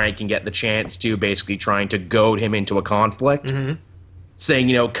before Frank can get the chance to, basically trying to goad him into a conflict. Saying,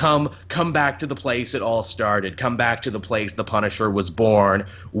 you know, come back to the place it all started. Come back to the place the Punisher was born.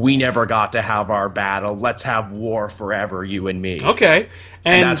 We never got to have our battle. Let's have war forever, you and me. Okay,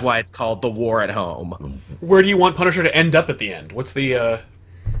 And that's why it's called The War at Home. where do you want Punisher to end up at the end? What's the?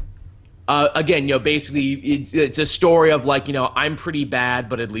 Again, you know, basically, it's a story of like, you know, I'm pretty bad,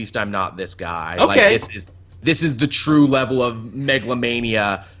 but at least I'm not this guy. Okay. Like, this is the true level of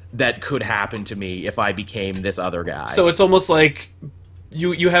megalomania that could happen to me if I became this other guy. So it's almost like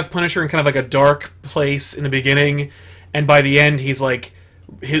you have Punisher in kind of like a dark place in the beginning, and by the end he's like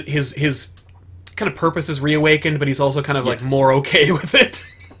his kind of purpose is reawakened, but he's also kind of like Yes. more okay with it.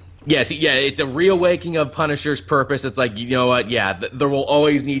 Yes, yeah, it's a reawakening of Punisher's purpose. It's like, you know what, yeah, there will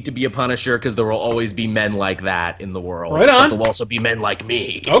always need to be a Punisher because there will always be men like that in the world. Right on. But there'll also be men like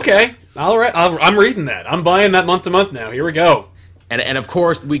me. Okay, all right, I'm reading that. I'm buying that month to month now. Here we go. And of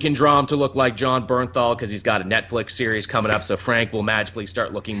course, we can draw him to look like John Bernthal because he's got a Netflix series coming up, so Frank will magically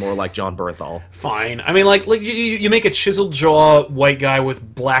start looking more like John Bernthal. Fine. I mean, like you make a chiseled jaw white guy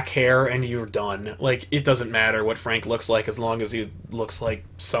with black hair, and you're done. Like, it doesn't matter what Frank looks like as long as he looks like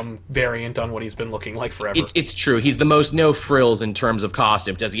some variant on what he's been looking like forever. It's true. He's the most no frills in terms of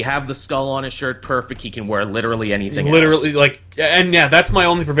costume. Does he have the skull on his shirt? Perfect. He can wear literally anything Literally, else. like, and yeah, that's my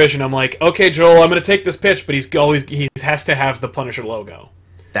only provision. I'm like, okay, Joel, I'm going to take this pitch, but he has to have the Punisher logo.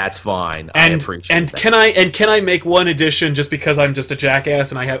 That's fine. I And appreciate that. can I make one addition just because I'm just a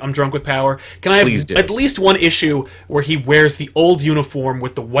jackass and I'm drunk with power? Can I Please have do. at least one issue where he wears the old uniform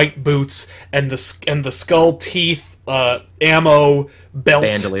with the white boots and the skull teeth ammo belt?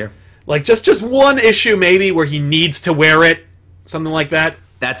 Bandolier. Like just one issue maybe where he needs to wear it, something like that.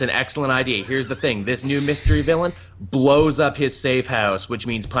 That's an excellent idea. Here's the thing. This new mystery villain blows up his safe house, which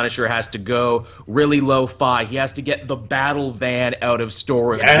means Punisher has to go really lo-fi. He has to get the battle van out of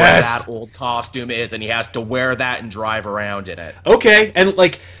storage where Yes! that old costume is, and he has to wear that and drive around in it. Okay, and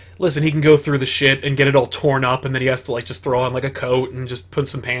like, listen, he can go through the shit and get it all torn up, and then he has to like just throw on like a coat and just put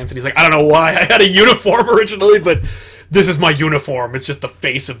some pants, and he's like, I don't know why I had a uniform originally, but this is my uniform. It's just the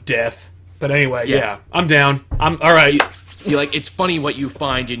face of death. But anyway, yeah I'm down. I'm all right. You're like, it's funny what you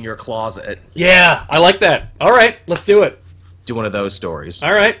find in your closet. Yeah, I like that. All right, let's do it. Do one of those stories.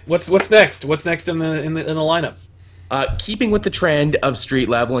 All right, what's next? What's next in the lineup? Keeping with the trend of street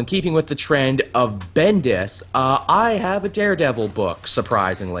level and keeping with the trend of Bendis, I have a Daredevil book.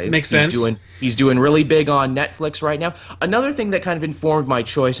 Surprisingly, Makes sense. He's doing really big on Netflix right now. Another thing that kind of informed my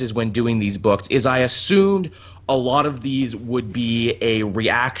choices when doing these books is I assumed a lot of these would be a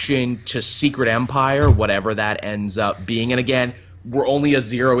reaction to Secret Empire, whatever that ends up being. And again, we're only a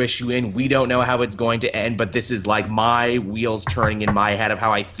 0 issue in. We don't know how it's going to end, but this is like my wheels turning in my head of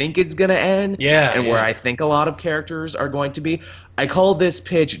how I think it's going to end. Yeah, And where yeah. I think a lot of characters are going to be. I call this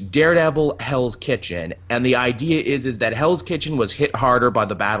pitch Daredevil Hell's Kitchen. And the idea is that Hell's Kitchen was hit harder by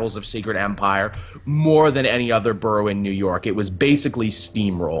the battles of Secret Empire more than any other borough in New York. It was basically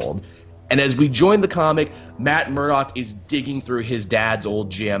steamrolled. And as we join the comic, Matt Murdock is digging through his dad's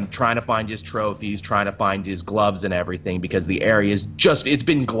old gym, trying to find his trophies, trying to find his gloves and everything, because the area is it's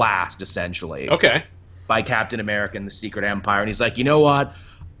been glassed, essentially. Okay. By Captain America and the Secret Empire. And he's like, you know what?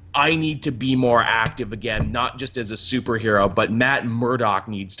 I need to be more active again, not just as a superhero, but Matt Murdock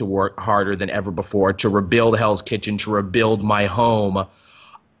needs to work harder than ever before to rebuild Hell's Kitchen, to rebuild my home.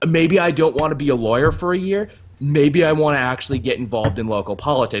 Maybe I don't want to be a lawyer for a year. Maybe I want to actually get involved in local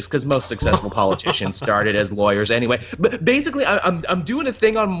politics, because most successful politicians started as lawyers anyway. But basically, I'm doing a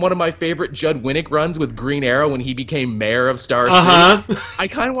thing on one of my favorite Judd Winnick runs with Green Arrow when he became mayor of Star City. I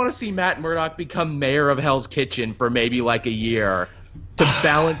kind of want to see Matt Murdock become mayor of Hell's Kitchen for maybe like a year to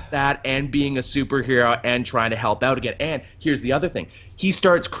balance that and being a superhero and trying to help out again. And here's the other thing. He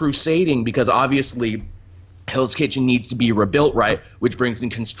starts crusading because obviously Hell's Kitchen needs to be rebuilt, right? Which brings in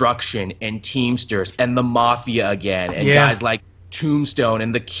construction and Teamsters and the Mafia again, and guys like Tombstone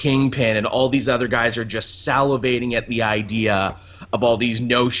and the Kingpin, and all these other guys are just salivating at the idea of all these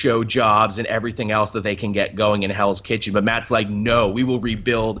no-show jobs and everything else that they can get going in Hell's Kitchen. But Matt's like, no, we will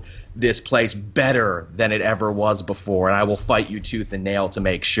rebuild this place better than it ever was before, and I will fight you tooth and nail to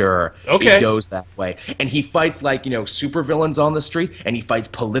make sure it goes that way. And he fights like, supervillains on the street, and he fights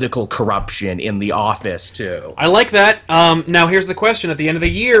political corruption in the office too. I like that. Now here's the question. At the end of the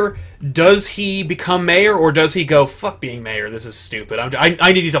year, does he become mayor, or does he go, fuck being mayor, this is stupid.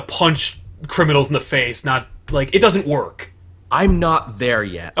 I need to punch criminals in the face, not, like, it doesn't work. I'm not there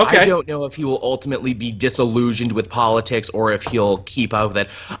yet. Okay. I don't know if he will ultimately be disillusioned with politics or if he'll keep up with it.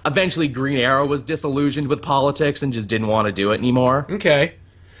 Eventually, Green Arrow was disillusioned with politics and just didn't want to do it anymore. Okay.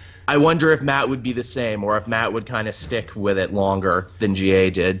 I wonder if Matt would be the same, or if Matt would kind of stick with it longer than GA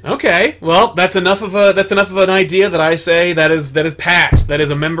did. Okay. Well, that's enough of an idea that I say that is passed. That is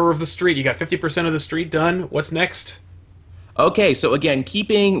a member of the street. You got 50% of the street done. What's next? Okay, so again,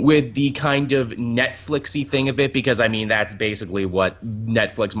 keeping with the kind of Netflixy thing of it, because I mean that's basically what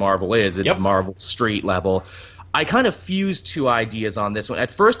Netflix Marvel is. It's Marvel street level. I kind of fused two ideas on this one.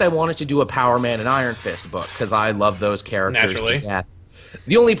 At first, I wanted to do a Power Man and Iron Fist book because I love those characters to death.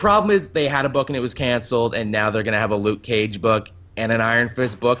 The only problem is they had a book and it was canceled, and now they're going to have a Luke Cage book and an Iron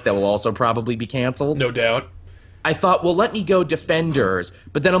Fist book that will also probably be canceled. No doubt. I thought, well, let me go Defenders.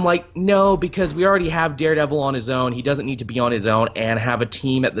 But then I'm like, no, because we already have Daredevil on his own. He doesn't need to be on his own and have a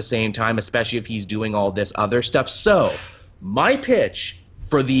team at the same time, especially if he's doing all this other stuff. So my pitch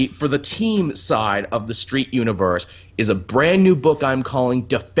for the team side of the Street universe is a brand new book I'm calling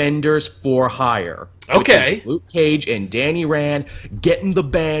Defenders for Hire. Okay. Luke Cage and Danny Rand getting the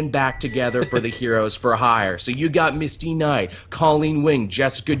band back together for the Heroes for Hire. So you got Misty Knight, Colleen Wing,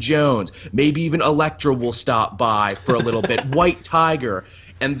 Jessica Jones, maybe even Elektra will stop by for a little bit, White Tiger.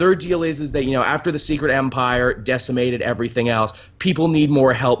 And their deal is that, after the Secret Empire decimated everything else, people need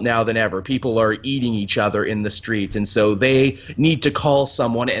more help now than ever. People are eating each other in the streets, and so they need to call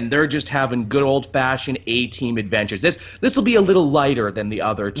someone, and they're just having good old-fashioned A-team adventures. This will be a little lighter than the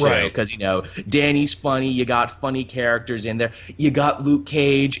other two, because, Danny's funny, you got funny characters in there. You got Luke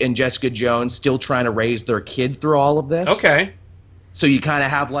Cage and Jessica Jones still trying to raise their kid through all of this. Okay. So you kind of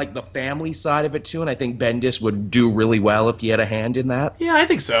have, like, the family side of it, too, and I think Bendis would do really well if he had a hand in that. Yeah, I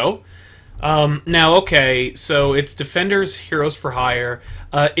think so. Now, okay, so it's Defenders, Heroes for Hire.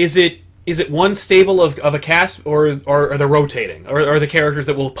 Is it one stable of a cast, or are they rotating? Or are the characters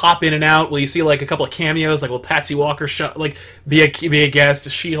that will pop in and out? Will you see, like, a couple of cameos? Like, will Patsy Walker be a guest,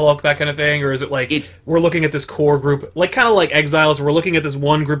 She-Hulk, that kind of thing? Or is it, like, we're looking at this core group, like, kind of like Exiles, we're looking at this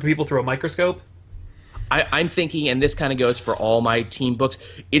one group of people through a microscope? I'm thinking, and this kind of goes for all my team books,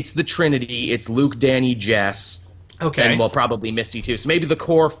 it's the Trinity. It's Luke, Danny, Jess. Okay. And, well, probably Misty, too. So maybe the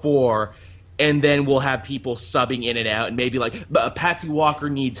core four, and then we'll have people subbing in and out. And maybe, like, Patsy Walker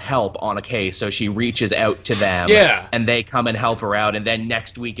needs help on a case, so she reaches out to them. Yeah. And they come and help her out. And then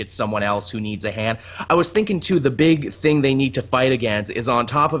next week it's someone else who needs a hand. I was thinking, too, the big thing they need to fight against is, on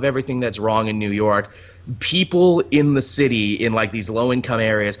top of everything that's wrong in New York, people in the city, in, like, these low-income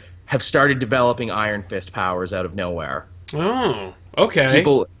areas, have started developing Iron Fist powers out of nowhere. Oh, okay.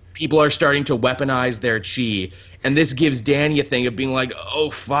 People are starting to weaponize their chi, and this gives Danny a thing of being like, oh,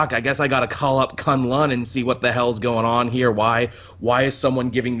 fuck, I guess I gotta call up Kun Lun and see what the hell's going on here. Why is someone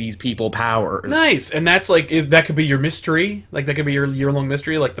giving these people powers? Nice, and that's like, that could be your mystery? Like, that could be your year-long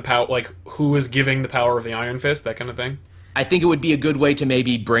mystery? Like, who is giving the power of the Iron Fist, that kind of thing? I think it would be a good way to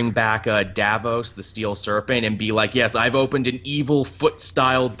maybe bring back Davos, the Steel Serpent, and be like, yes, I've opened an evil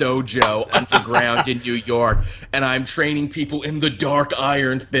foot-style dojo underground in New York, and I'm training people in the Dark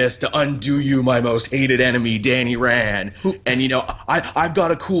Iron Fist to undo you, my most hated enemy, Danny Rand. And, you know, I've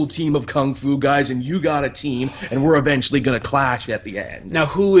got a cool team of kung fu guys, and you got a team, and we're eventually going to clash at the end. Now,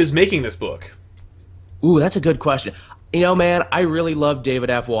 who is making this book? Ooh, that's a good question. You know, man, I really love David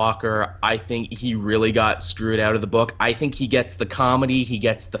F. Walker. I think he really got screwed out of the book. I think he gets the comedy, he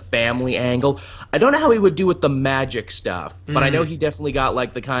gets the family angle. I don't know how he would do with the magic stuff, but I know he definitely got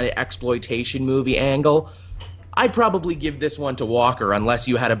like the kind of exploitation movie angle. I'd probably give this one to Walker unless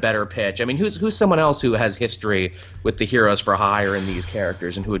you had a better pitch. I mean, who's someone else who has history with the heroes for hire in these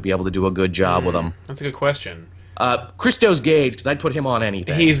characters and who would be able to do a good job with them? That's a good question. Christos Gage, because I'd put him on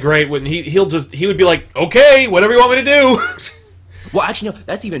anything. He's great. When he would be like, okay, whatever you want me to do. Well, actually, no,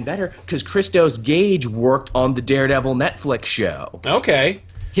 that's even better, because Christos Gage worked on the Daredevil Netflix show. Okay.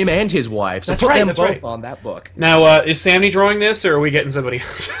 Him and his wife. So That's put right, them that's both right. on that book. Now, is Samney drawing this, or are we getting somebody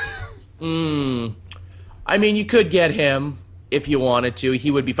else? I mean, you could get him if you wanted to. He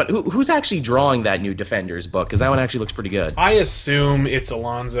would be fun. Who's actually drawing that new Defenders book? Because that one actually looks pretty good. I assume it's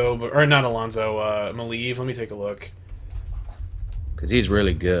Alonzo, or not Alonzo, Maleev. Let me take a look. Because he's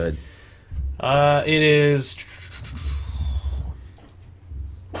really good. It is...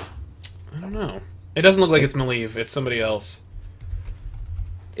 I don't know. It doesn't look like it's Maleev. It's somebody else.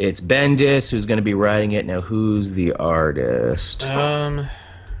 It's Bendis who's going to be writing it. Now, who's the artist?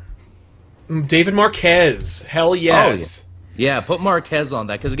 David Marquez. Hell yes. Oh, yeah, put Marquez on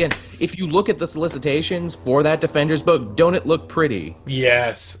that. Because, again, if you look at the solicitations for that Defenders book, don't it look pretty?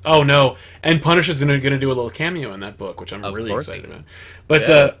 Yes. Oh, no. And Punisher's going to do a little cameo in that book, which I'm really excited about. But,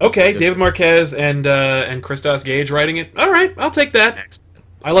 Yeah, okay, David Marquez and Christos Gage writing it. All right, I'll take that. Excellent.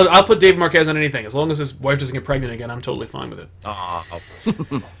 I'll put David Marquez on anything. As long as his wife doesn't get pregnant again, I'm totally fine with it. Oh,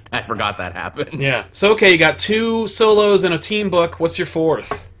 I forgot that happened. Yeah. So, okay, you got 2 solos and a team book. What's your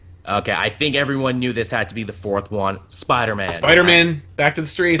 4th? Okay, I think everyone knew this had to be the 4th one. Spider-Man. Spider-Man, back to the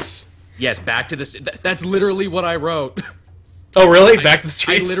streets. Yes, back to the... That's literally what I wrote. Oh, really? Back to the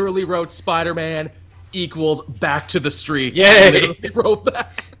streets? I literally wrote Spider-Man equals back to the streets. Yay! I literally wrote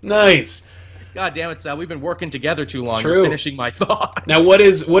that. Nice. God damn it, Sal. We've been working together too long. true. You're finishing my thought. Now, what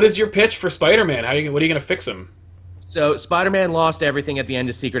is your pitch for Spider-Man? What are you going to fix him? So, Spider-Man lost everything at the end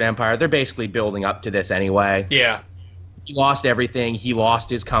of Secret Empire. They're basically building up to this anyway. Yeah. He lost everything. He lost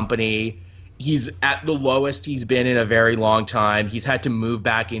his company. He's at the lowest he's been in a very long time. He's had to move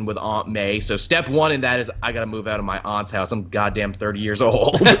back in with Aunt May. So step 1 in that is I got to move out of my aunt's house. I'm goddamn 30 years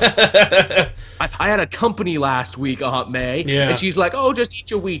old. I had a company last week, Aunt May. Yeah. And she's like, oh, just eat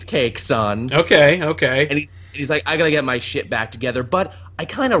your wheat cake, son. Okay. And he's like, I got to get my shit back together. But I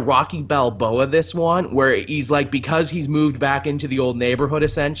kind of Rocky Balboa this one, where he's like, because he's moved back into the old neighborhood,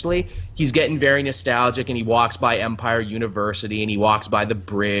 essentially, he's getting very nostalgic, and he walks by Empire University, and he walks by the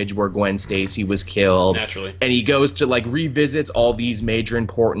bridge where Gwen Stacy was killed. Naturally. And he goes to, like, revisits all these major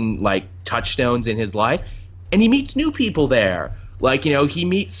important, like, touchstones in his life, and he meets new people there. Like, you know, he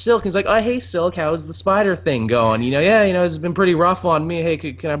meets Silk, and he's like, oh, hey, Silk, how's the spider thing going? You know, yeah, you know, it's been pretty rough on me. Hey,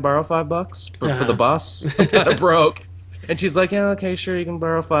 can I borrow $5 for the bus? I'm kind of broke. And she's like, yeah, okay, sure, you can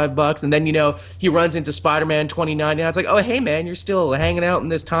borrow $5. And then, you know, he runs into Spider-Man 2099. It's like, oh, hey, man, you're still hanging out in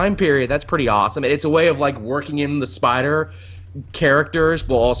this time period. That's pretty awesome. And it's a way of, like, working in the Spider characters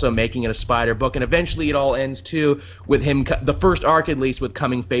while also making it a Spider book. And eventually it all ends, too, with him, the first arc, at least, with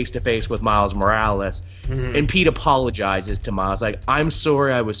coming face-to-face with Miles Morales. Mm-hmm. And Pete apologizes to Miles, like, I'm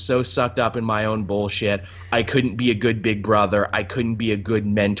sorry I was so sucked up in my own bullshit. I couldn't be a good big brother. I couldn't be a good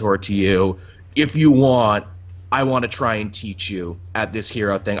mentor to you. If you want, I want to try and teach you at this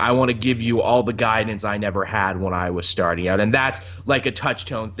hero thing. I want to give you all the guidance I never had when I was starting out. And that's like a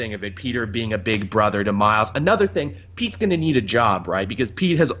touchstone thing of it, Peter being a big brother to Miles. Another thing, Pete's going to need a job, right? Because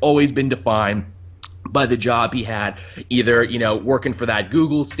Pete has always been defined by the job he had, either, you know, working for that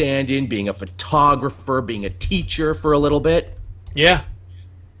Google stand-in, being a photographer, being a teacher for a little bit. Yeah.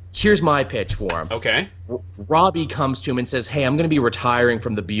 Here's my pitch for him. Okay. Robbie comes to him and says, hey, I'm going to be retiring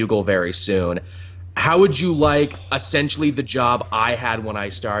from the Bugle very soon. How would you like essentially the job I had when I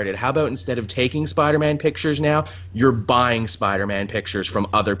started? How about instead of taking Spider-Man pictures now, you're buying Spider-Man pictures from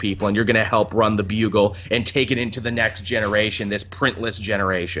other people, and you're going to help run the Bugle and take it into the next generation, this printless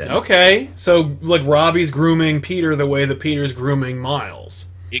generation. Okay. So, like, Robbie's grooming Peter the way that Peter's grooming Miles.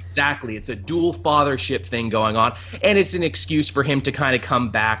 Exactly. It's a dual fathership thing going on, and it's an excuse for him to kind of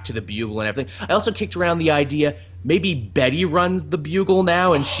come back to the Bugle and everything. I also kicked around the idea maybe Betty runs the Bugle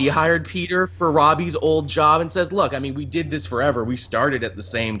now, and she hired Peter for Robbie's old job and says, look, I mean, we did this forever. We started at the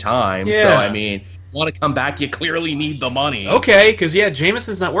same time. Yeah. So, I mean, want to come back, you clearly need the money. Okay, because yeah,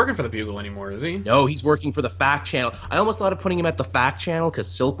 Jameson's not working for the Bugle anymore, is he? No, he's working for the Fact Channel. I almost thought of putting him at the Fact Channel because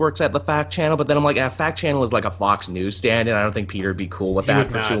Silk works at the Fact Channel, but then I'm like, Fact Channel is like a Fox News stand, and I don't think Peter'd be cool with that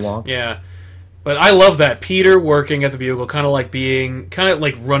for too long. Yeah. But I love that. Peter working at the Bugle, kind of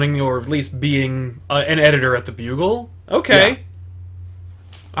like running or at least being an editor at the Bugle. Okay. Yeah.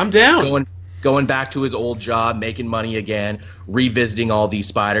 I'm down. Going back to his old job, making money again, revisiting all these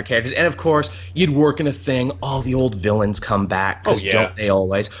Spider characters. And, of course, you'd work in a thing, all the old villains come back, because don't they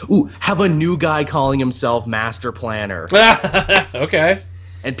always? Ooh, have a new guy calling himself Master Planner. Okay.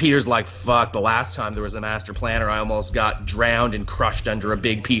 And Peter's like, fuck, the last time there was a Master Planner, I almost got drowned and crushed under a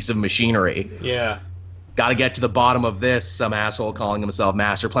big piece of machinery. Yeah. Gotta get to the bottom of this, some asshole calling himself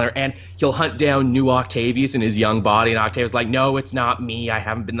Master Planner. And he'll hunt down new Octavius in his young body, and Octavius like, no, it's not me. I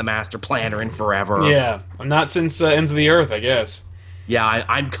haven't been the Master Planner in forever. Yeah, I'm not since Ends of the Earth, I guess. Yeah,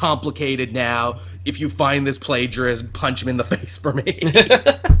 I'm complicated now. If you find this plagiarist, punch him in the face for me.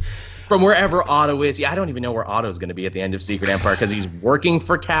 From wherever Otto is. Yeah, I don't even know where Otto's going to be at the end of Secret Empire, because he's working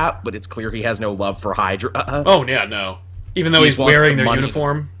for Cap, but it's clear he has no love for Hydra. Oh, yeah, no. Even though he's wearing their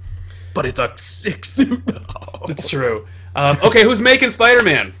uniform. But it's a sick suit, though. That's true. Okay, who's making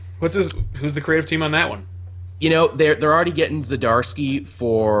Spider-Man? Who's the creative team on that one? You know, they're already getting Zdarsky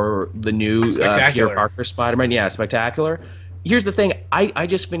for the new Peter Parker Spider-Man. Yeah, Spectacular. Here's the thing. I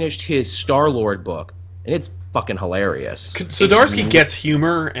just finished his Star-Lord book, and it's fucking hilarious. Zdarsky gets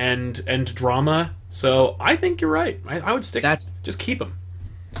humor and drama, so I think you're right. I would stick. Just keep him.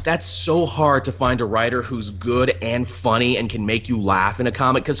 That's so hard to find a writer who's good and funny and can make you laugh in a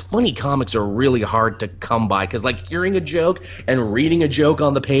comic, because funny comics are really hard to come by, because like hearing a joke and reading a joke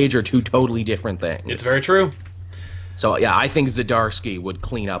on the page are two totally different things. It's very true. So yeah, I think Zdarsky would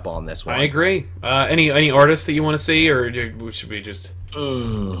clean up on this one. I agree. Any artists that you want to see, or should we just...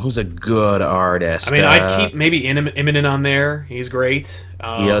 who's a good artist? I mean, I'd keep maybe Imminent on there. He's great.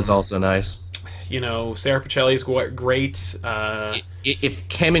 He is also nice. You know, Sarah Pacelli's great. If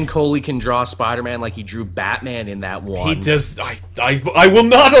Kemen Coley can draw Spider-Man like he drew Batman in that one... He does... I will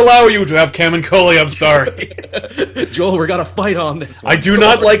not allow you to have Kemen Coley, I'm sorry. Joel, we're gonna fight on this one. I do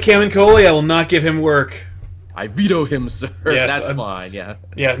not like Kemen Coley. I will not give him work. I veto him, sir. Yes, that's fine, yeah.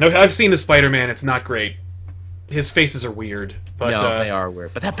 Yeah, no, I've seen the Spider-Man. It's not great. His faces are weird. But, no, they are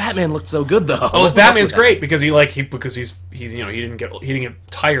weird. But that Batman looked so good, though. Oh, his Batman's great because he didn't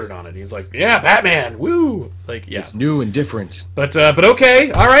get tired on it. He's like, yeah, Batman, woo, like yeah. It's new and different. But okay,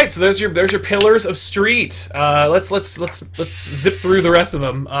 all right. So there's your pillars of Street. Let's zip through the rest of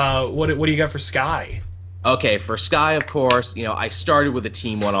them. What do you got for Sky? Okay, for Sky, of course, you know, I started with a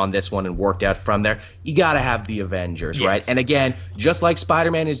Team 1 on this one and worked out from there. You gotta have the Avengers, yes. Right? And again, just like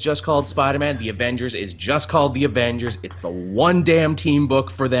Spider-Man is just called Spider-Man, the Avengers is just called the Avengers. It's the one damn team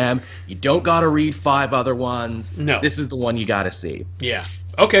book for them. You don't gotta read 5 other ones. No. This is the one you gotta see. Yeah.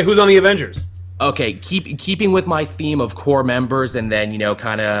 Okay, who's on the Avengers? Okay, keeping with my theme of core members and then, you know,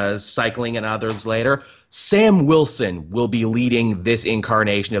 kind of cycling in others later, Sam Wilson will be leading this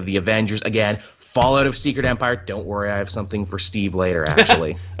incarnation of the Avengers. Again, Fallout of Secret Empire. Don't worry, I have something for Steve later,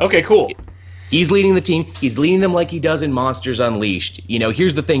 actually. Okay, cool. He's leading the team. He's leading them like he does in Monsters Unleashed. You know,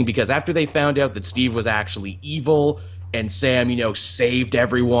 here's the thing, because after they found out that Steve was actually evil and Sam, you know, saved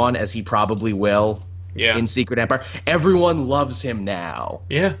everyone, as he probably will in Secret Empire, everyone loves him now.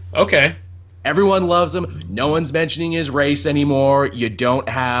 Yeah, okay. Everyone loves him. No one's mentioning his race anymore. You don't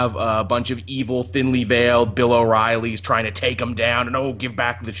have a bunch of evil, thinly veiled Bill O'Reillys trying to take him down and give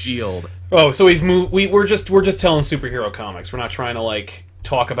back the shield. Oh, so we've moved. We're just telling superhero comics. We're not trying to like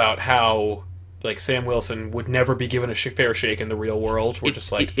talk about how like Sam Wilson would never be given a fair shake in the real world. We're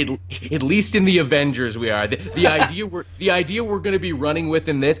just like at least in the Avengers we are. The idea we're going to be running with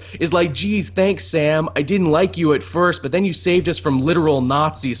in this is like, geez, thanks Sam. I didn't like you at first, but then you saved us from literal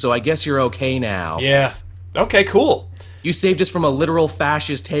Nazis, so I guess you're okay now. Yeah. Okay. Cool. You saved us from a literal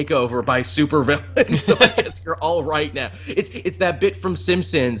fascist takeover by supervillains, so I guess you're all right now. It's that bit from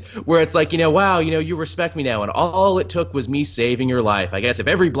Simpsons where it's like, you know, wow, you know, you respect me now, and all it took was me saving your life. I guess if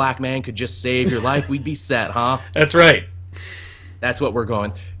every black man could just save your life, we'd be set, huh? That's right. That's what we're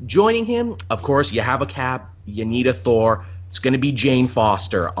going. Joining him, of course, you have a Cap, you need a Thor. It's going to be Jane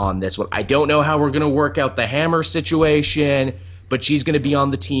Foster on this one. I don't know how we're going to work out the Hammer situation, but she's going to be on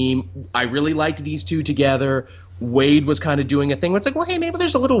the team. I really liked these two together. Wade was kind of doing a thing where it's like, well, hey, maybe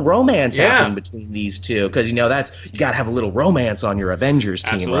there's a little romance happening between these two, because you know you got to have a little romance on your Avengers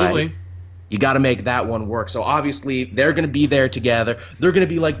team, Absolutely. Right? You got to make that one work. So obviously they're going to be there together. They're going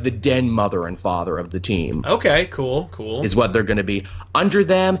to be like the den mother and father of the team. Okay, cool. Is what they're going to be. Under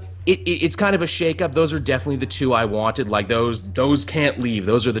them, It's kind of a shakeup. Those are definitely the two I wanted. Like those can't leave.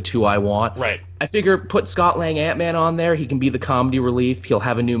 Those are the two I want. Right. I figure put Scott Lang Ant-Man on there. He can be the comedy relief. He'll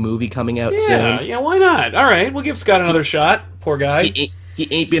have a new movie coming out soon. Yeah, why not? All right, we'll give Scott another shot. Poor guy. He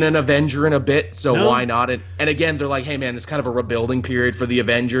ain't been an Avenger in a bit, so No. why not? And again, they're like, hey man, it's kind of a rebuilding period for the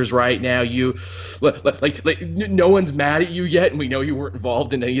Avengers right now. No one's mad at you yet, and we know you weren't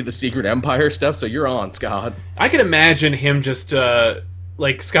involved in any of the Secret Empire stuff, so you're on, Scott. I can imagine him just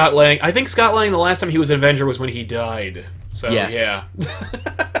like Scott Lang. I think Scott Lang, the last time he was an Avenger was when he died. So Yes. yeah.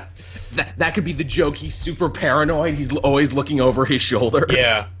 That could be the joke. He's super paranoid. He's always looking over his shoulder.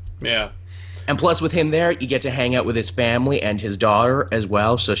 Yeah. And plus, with him there, you get to hang out with his family and his daughter as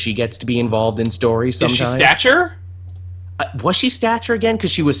well, so she gets to be involved in stories sometimes. Is she Stature? Was she Stature again?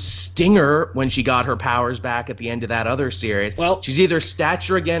 Because she was Stinger when she got her powers back at the end of that other series. Well, she's either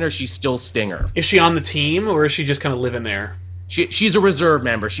Stature again or she's still Stinger. Is she on the team, or is she just kind of living there? She's a reserve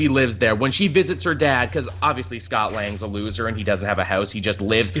member. She lives there. When she visits her dad, because obviously Scott Lang's a loser and he doesn't have a house, he just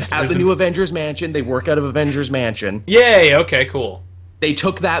lives at the new Avengers Mansion. They work out of Avengers Mansion. Yay, okay, cool. They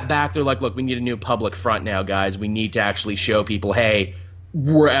took that back. They're like, look, we need a new public front now, guys. We need to actually show people, hey,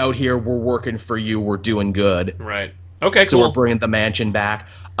 we're out here. We're working for you. We're doing good. Right. Okay, cool. So we're bringing the mansion back.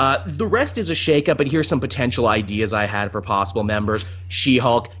 The rest is a shakeup, but here's some potential ideas I had for possible members.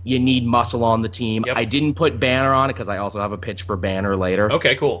 She-Hulk, you need muscle on the team. Yep. I didn't put Banner on it because I also have a pitch for Banner later.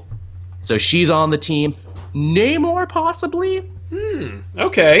 Okay, cool. So she's on the team. Namor, possibly?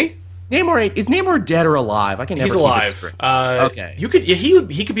 Okay. Is Namor dead or alive? I can never He's keep alive. it straight. Okay.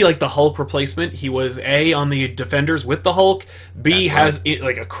 He could be like the Hulk replacement. He was A, on the Defenders with the Hulk. B, has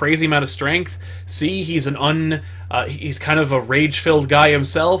like a crazy amount of strength. C, he's he's kind of a rage-filled guy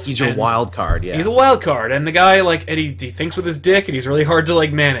himself. He's your wild card, yeah. He's a wild card, and the guy and he thinks with his dick, and he's really hard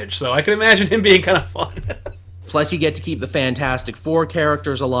to manage. So I can imagine him being kind of fun. Plus, you get to keep the Fantastic Four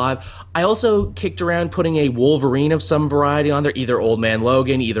characters alive. I also kicked around putting a Wolverine of some variety on there. Either Old Man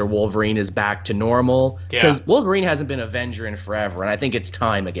Logan, either Wolverine is back to normal. Because Wolverine hasn't been Avenger in forever, and I think it's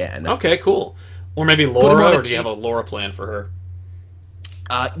time again. Okay, cool. Or maybe Laura, or do you have a Laura plan for her?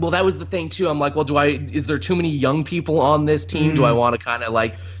 Well, that was the thing, too. I'm like, well, is there too many young people on this team? Do I want to kind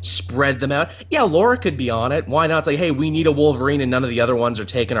of, spread them out? Yeah, Laura could be on it. Why not? It's like, hey, we need a Wolverine, and none of the other ones are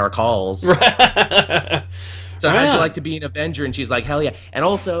taking our calls. So how'd you like to be an Avenger? And she's like, hell yeah. And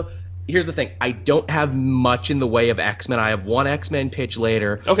also, here's the thing. I don't have much in the way of X-Men. I have one X-Men pitch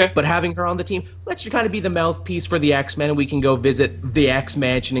later. Okay. But having her on the team lets you kind of be the mouthpiece for the X-Men, and we can go visit the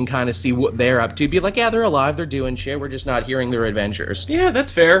X-Mansion and kind of see what they're up to. Be like, yeah, they're alive. They're doing shit. We're just not hearing their adventures. Yeah,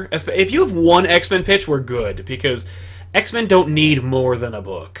 that's fair. If you have one X-Men pitch, we're good. Because X-Men don't need more than a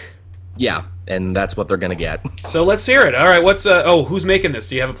book. Yeah, and that's what they're going to get. So let's hear it. All right, who's making this?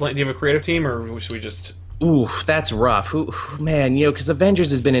 Do you have a plan? Do you have a creative team, or should we just... Ooh, that's rough. Man, because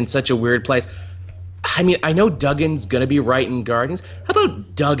Avengers has been in such a weird place. I mean, I know Duggan's gonna be writing Guardians. How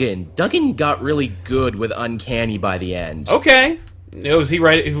about Duggan? Duggan got really good with Uncanny by the end. Okay. Did he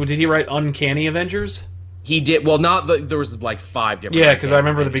write Uncanny Avengers? He did. Well, there was 5 different. Yeah, because I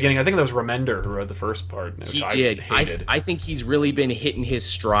remember the beginning. I think that was Remender who wrote the first part. Which he I did. hated. I think he's really been hitting his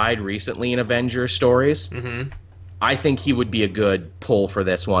stride recently in Avengers stories. Mm-hmm. I think he would be a good pull for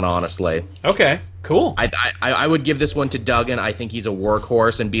this one, honestly. Okay, cool. I would give this one to Duggan. I think he's a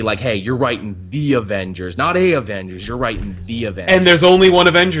workhorse and be like, hey, you're writing the Avengers, not a Avengers. You're writing the Avengers. And there's only one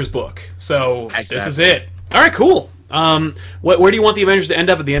Avengers book, so This is it. All right, cool. Where do you want the Avengers to end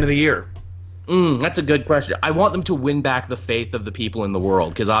up at the end of the year? That's a good question. I want them to win back the faith of the people in the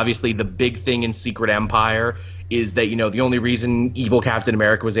world, because obviously the big thing in Secret Empire is that, the only reason evil Captain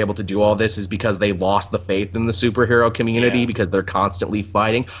America was able to do all this is because they lost the faith in the superhero community because they're constantly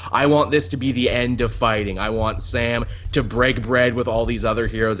fighting. I want this to be the end of fighting. I want Sam to break bread with all these other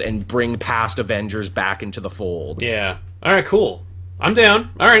heroes and bring past Avengers back into the fold. Yeah. All right, cool. I'm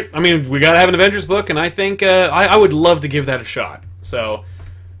down. All right. I mean, we got to have an Avengers book, and I think I would love to give that a shot. So,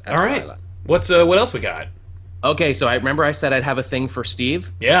 That's all right. What else we got? Okay, so I remember I said I'd have a thing for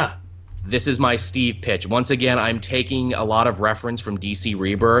Steve. Yeah. This is my Steve pitch. Once again, I'm taking a lot of reference from DC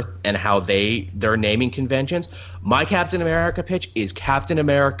Rebirth and how their naming conventions. My Captain America pitch is Captain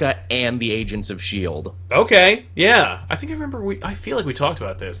America and the Agents of S.H.I.E.L.D. Okay, yeah. I think I remember I feel like we talked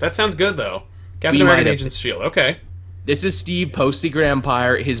about this. That sounds good, though. Captain America and Agents of S.H.I.E.L.D. Okay. This is Steve post-Secret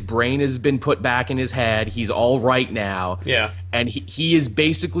Empire. His brain has been put back in his head. He's all right now. Yeah. And he is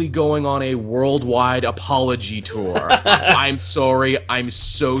basically going on a worldwide apology tour. I'm sorry. I'm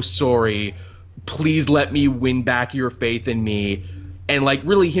so sorry. Please let me win back your faith in me. And,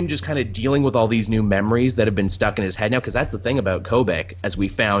 really him just kind of dealing with all these new memories that have been stuck in his head now, because that's the thing about Kobik, as we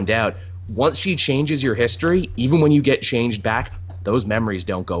found out. Once she changes your history, even when you get changed back, those memories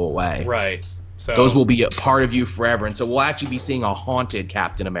don't go away. Right. So those will be a part of you forever, and so we'll actually be seeing a haunted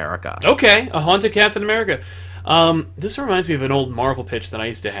Captain America. Okay, a haunted Captain America. This reminds me of an old Marvel pitch that I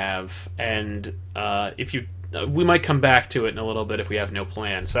used to have, and we might come back to it in a little bit if we have no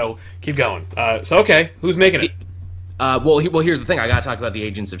plan. So keep going. Okay, who's making it? Well, here's the thing. I got to talk about the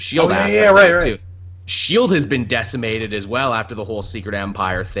Agents of S.H.I.E.L.D. Yeah, right. Too. S.H.I.E.L.D. has been decimated as well after the whole Secret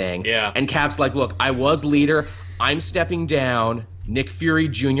Empire thing. Yeah. And Cap's like, look, I was leader. I'm stepping down. Nick Fury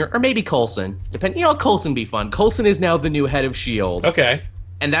Jr. or maybe Coulson. Coulson be fun. Coulson is now the new head of S.H.I.E.L.D. Okay.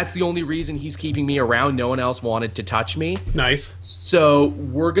 And that's the only reason he's keeping me around. No one else wanted to touch me. Nice. So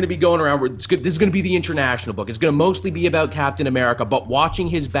we're going to be going around. This is going to be the international book. It's going to mostly be about Captain America, but watching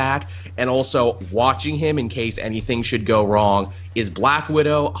his back and also watching him in case anything should go wrong is Black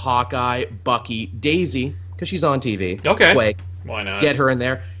Widow, Hawkeye, Bucky, Daisy, because she's on TV. Okay. Quake. Why not? Get her in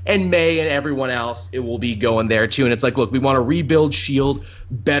there. And May and everyone else, it will be going there too. And it's like, look, we want to rebuild S.H.I.E.L.D.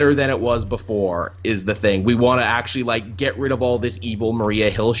 better than it was before is the thing. We want to actually, get rid of all this evil Maria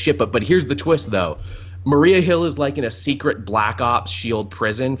Hill shit. But here's the twist, though. Maria Hill is, in a secret Black Ops S.H.I.E.L.D.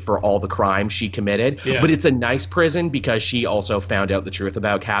 prison for all the crimes she committed. Yeah. But it's a nice prison because she also found out the truth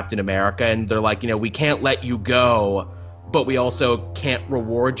about Captain America. And they're like, we can't let you go, but we also can't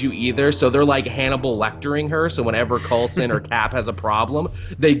reward you either. So they're Hannibal Lectering her. So whenever Coulson or Cap has a problem,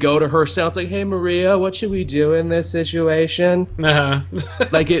 they go to her. Sounds like, hey Maria, what should we do in this situation? Uh-huh.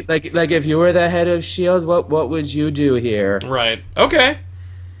 like if you were the head of S.H.I.E.L.D., what would you do here? Right. Okay.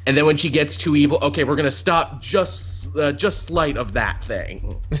 And then when she gets too evil, okay, we're gonna stop just slight of that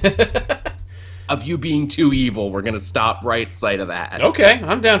thing. Of you being too evil, we're gonna stop right sight of that. Okay,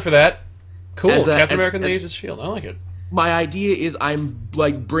 I'm down for that. Cool. Captain America and the Agents of S.H.I.E.L.D. I like it. My idea is I'm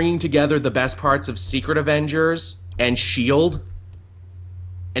bringing together the best parts of Secret Avengers and S.H.I.E.L.D.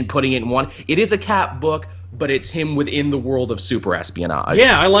 and putting it in one. It is a Cap book, but it's him within the world of super espionage.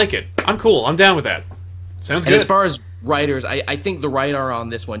 Yeah, I like it. I'm cool. I'm down with that. Sounds good. And as far as writers, I think the writer on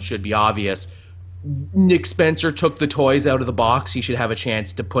this one should be obvious. Nick Spencer took the toys out of the box. He should have a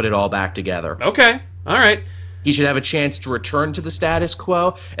chance to put it all back together. Okay. All right. He should have a chance to return to the status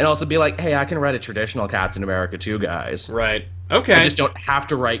quo and also be like, hey, I can write a traditional Captain America too, guys. Right. Okay. I just don't have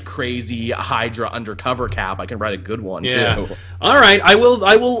to write crazy Hydra undercover Cap. I can write a good one too. All right.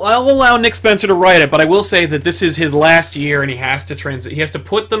 I'll allow Nick Spencer to write it, but I will say that this is his last year, and he has to he has to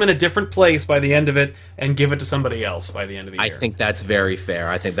put them in a different place by the end of it, and give it to somebody else by the end of the year. I think that's very fair.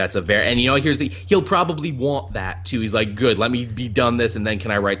 I think that's and he'll probably want that too. He's like, good, let me be done this, and then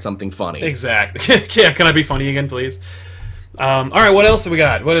can I write something funny? Exactly. Yeah. Can I be funny again, please? All right. What else have we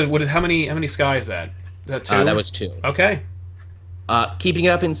got? How many Sky is that? Is that 2? That was 2. Okay. Keeping it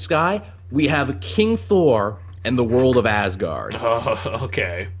up in Sky, we have King Thor and the world of Asgard. Oh,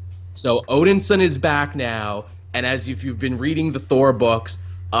 okay. So Odinson is back now, and if you've been reading the Thor books,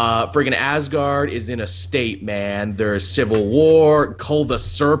 friggin' Asgard is in a state, man. There's civil war. Kull the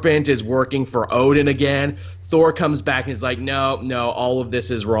Serpent is working for Odin again. Thor comes back and is like, no, all of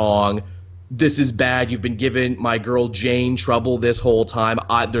this is wrong. This is bad. You've been giving my girl Jane trouble this whole time.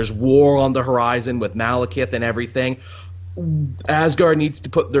 There's war on the horizon with Malekith and everything. Asgard needs to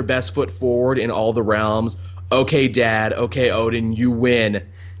put their best foot forward in all the realms. Okay, Dad. Okay, Odin, you win.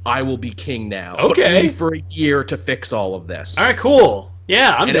 I will be king now. Okay. But only for a year to fix all of this. All right, cool.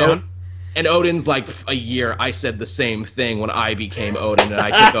 Yeah, I'm down. And Odin's like, a year. I said the same thing when I became Odin and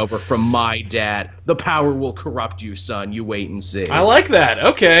I took over from my dad. The power will corrupt you, son. You wait and see. I like that.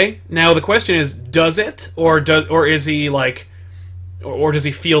 Okay. Now the question is, does it, or is he or does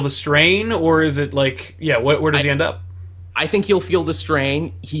he feel the strain, or is it where does he end up? I think he'll feel the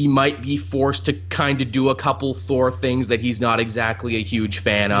strain. He might be forced to kind of do a couple Thor things that he's not exactly a huge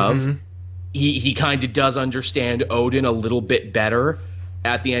fan of. Mm-hmm. He kind of does understand Odin a little bit better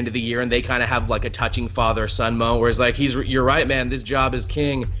at the end of the year, and they kind of have a touching father-son moment where it's you're right, man, this job as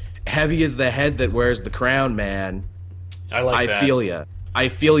king, heavy is the head that wears the crown, man. I feel you. I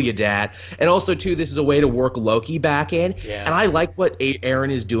feel you, Dad. And also, too, this is a way to work Loki back in. Yeah. And I like what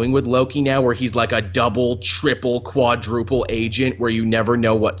Aaron is doing with Loki now, where he's like a double, triple, quadruple agent where you never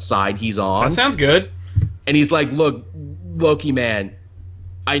know what side he's on. That sounds good. And he's like, look, Loki, man,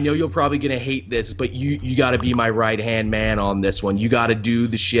 I know you're probably going to hate this, but you got to be my right-hand man on this one. You got to do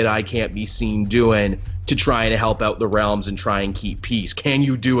the shit I can't be seen doing to try and help out the realms and try and keep peace. Can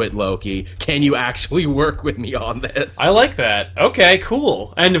you do it, Loki? Can you actually work with me on this? I like that. Okay,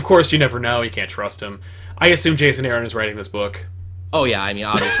 cool. And, of course, you never know. You can't trust him. I assume Jason Aaron is writing this book. Oh, yeah. I mean,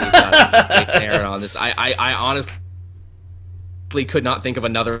 obviously, it's not Jason Aaron on this. I honestly could not think of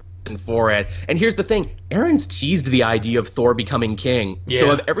another for it. And here's the thing. Aaron's teased the idea of Thor becoming king. Yeah.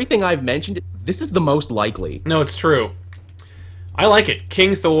 So of everything I've mentioned, this is the most likely. No, it's true. I like it.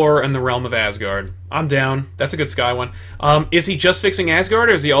 King Thor and the Realm of Asgard. I'm down. That's a good Sky one. Is he just fixing Asgard,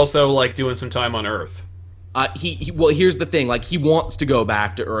 or is he also like doing some time on Earth? Well, here's the thing. Like, he wants to go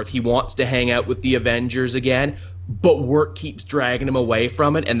back to Earth. He wants to hang out with the Avengers again, but work keeps dragging him away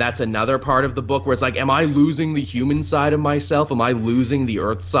from it, and that's another part of the book where it's like, am I losing the human side of myself? Am I losing the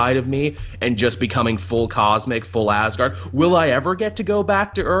Earth side of me and just becoming full cosmic, full Asgard? Will I ever get to go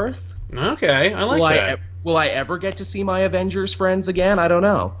back to Earth? Okay, I like that. Will I ever get to see my Avengers friends again? I don't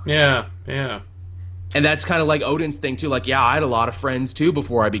know. Yeah. And that's kind of like Odin's thing, too. Like, yeah, I had a lot of friends, too,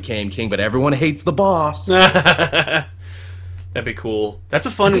 before I became king, but everyone hates the boss. That'd be cool. That's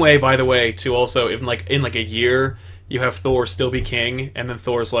a fun way, by the way, to also, in a year, you have Thor still be king, and then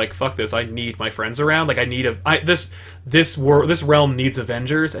Thor's like, fuck this, I need my friends around. Like, this realm needs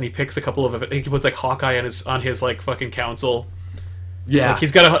Avengers, and he picks a couple of, he puts, like, Hawkeye on his like, fucking council. Yeah, like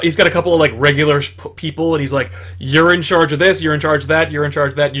he's got a couple of like regular people, and he's like, "You're in charge of this. You're in charge of that. You're in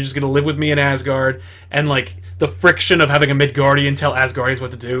charge of that. You're just gonna live with me in Asgard." And like the friction of having a Midgardian tell Asgardians what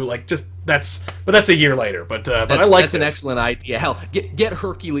to do, like that's a year later. But I like that's an excellent idea. Hell, get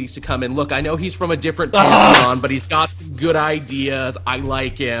Hercules to come in. Look, I know he's from a different pantheon, but he's got some good ideas. I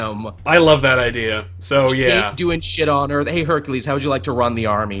like him. I love that idea. So he yeah, ain't doing shit on Earth. Hey Hercules, how would you like to run the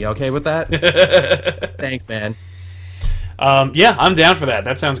army? Okay with that? Thanks, man. Yeah, I'm down for that.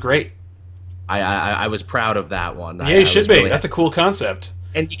 That sounds great. I was proud of that one. Yeah, you should be. Really That's a cool concept.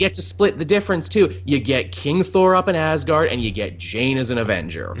 And you get to split the difference, too. You get King Thor up in Asgard, and you get Jane as an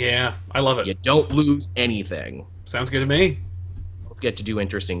Avenger. Yeah, I love it. You don't lose anything. Sounds good to me. Both get to do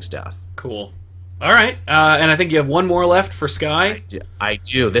interesting stuff. Cool. All right, and I think you have one more left for Sky. I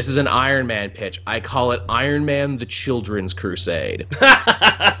do. This is an Iron Man pitch. I call it Iron Man the Children's Crusade.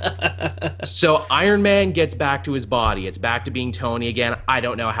 So Iron Man gets back to his body. It's back to being Tony again. I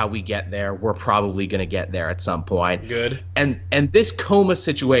don't know how we get there. We're probably going to get there at some point. Good. And this coma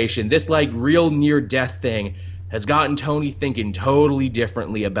situation, this like real near-death thing, has gotten Tony thinking totally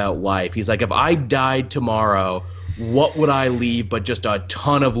differently about life. He's like, if I died tomorrow, what would I leave but just a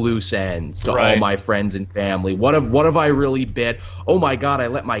ton of loose ends to all my friends and family? What have I really bit? Oh my god, I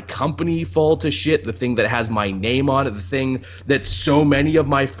let my company fall to shit, the thing that has my name on it, the thing that so many of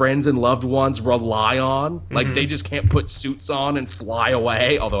my friends and loved ones rely on. Like, they just can't put suits on and fly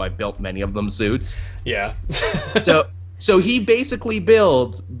away, although I built many of them suits. Yeah. So he basically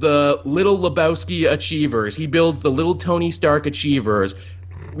builds the little Lebowski Achievers. He builds the little Tony Stark Achievers.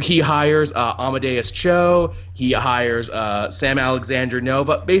 He hires Amadeus Cho. He hires Sam Alexander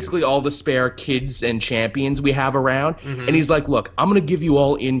Nova. Basically all the spare kids and champions we have around. And he's like, look, I'm going to give you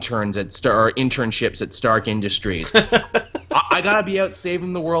all internships at Stark Industries. I got to be out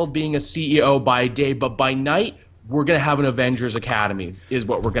saving the world, being a CEO by day, but by night, we're going to have an Avengers Academy is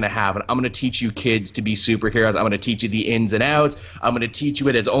what we're going to have. And I'm going to teach you kids to be superheroes. I'm going to teach you the ins and outs. I'm going to teach you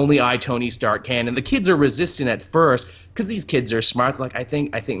it as only I, Tony Stark, can. And the kids are resistant at first because these kids are smart. Like, I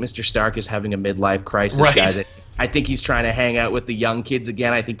think Mr. Stark is having a midlife crisis, guys. I think he's trying to hang out with the young kids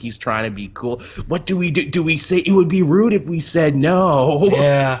again. I think he's trying to be cool. What do we do? Do we say it would be rude if we said no?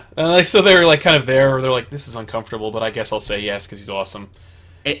 Yeah. So they're like kind of there. They're like, this is uncomfortable, but I guess I'll say yes because he's awesome.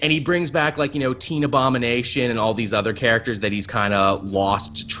 And he brings back, like, Teen Abomination and all these other characters that he's kind of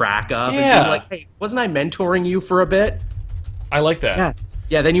lost track of. Yeah. And like, hey, wasn't I mentoring you for a bit? I like that.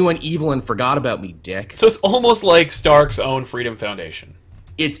 Yeah, then you went evil and forgot about me, dick. So it's almost like Stark's own Freedom Foundation.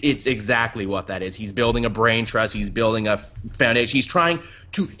 It's exactly what that is. He's building a brain trust. He's building a foundation. He's trying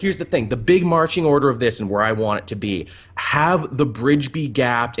to... Here's the thing. The big marching order of this and where I want it to be, have the bridge be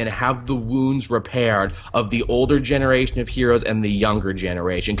gapped and have the wounds repaired of the older generation of heroes and the younger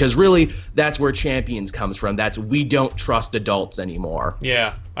generation. Because really, that's where Champions comes from. That's we don't trust adults anymore.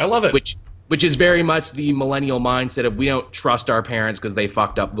 Yeah, I love it. Which is very much the millennial mindset of we don't trust our parents because they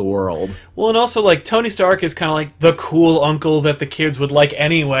fucked up the world. Well, and also, like, Tony Stark is kind of like the cool uncle that the kids would like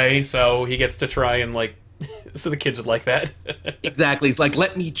anyway, so he gets to try and, like, so the kids would like that. Exactly. He's like,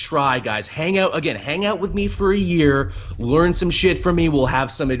 let me try, guys. Hang out with me for a year, learn some shit from me, we'll have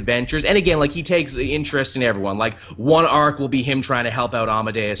some adventures. And again, like, he takes interest in everyone. Like, one arc will be him trying to help out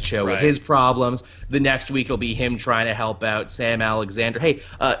Amadeus Cho with his problems. The next week will be him trying to help out Sam Alexander. Hey,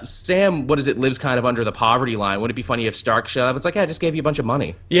 Sam, lives kind of under the poverty line. Wouldn't it be funny if Stark showed up? It's like, I just gave you a bunch of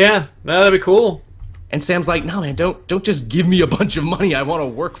money. Yeah, that'd be cool. And Sam's like, no, man, don't just give me a bunch of money. I want to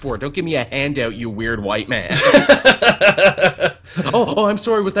work for it. Don't give me a handout, you weird white man. oh, I'm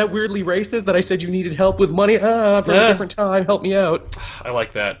sorry. Was that weirdly racist that I said you needed help with money? For a different time. Help me out. I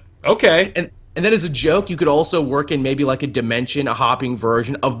like that. Okay. And then as a joke, you could also work in maybe like a dimension-hopping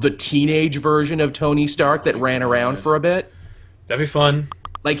version of the teenage version of Tony Stark that ran around for a bit. That'd be fun.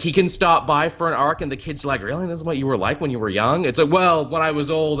 Like, he can stop by for an arc, and the kid's like, really? This is what you were like when you were young? It's like, well, when I was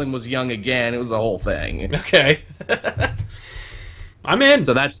old and was young again, it was a whole thing. Okay. I'm in.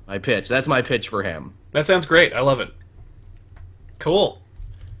 So that's my pitch. That's my pitch for him. That sounds great. I love it. Cool.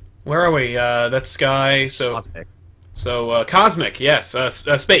 Where are we? That's Sky. Cosmic. So Cosmic, yes.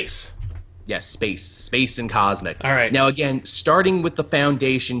 Space. Yes, space and cosmic. All right. Now, again, starting with the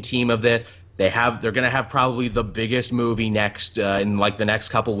foundation team of this, they're going to have probably the biggest movie next in like the next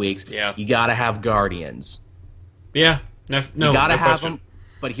couple weeks. Yeah. You got to have Guardians. Yeah. No, you got to have question. them.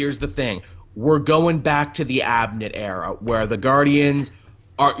 But here's the thing: we're going back to the Abnett era, where the Guardians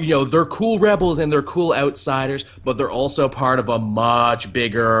are, they're cool rebels and they're cool outsiders, but they're also part of a much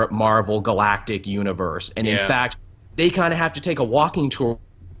bigger Marvel Galactic universe. And in fact, they kind of have to take a walking tour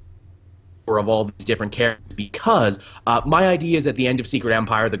of all these different characters, because my idea is at the end of Secret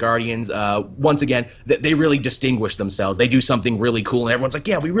Empire, the Guardians, once again, they really distinguish themselves. They do something really cool, and everyone's like,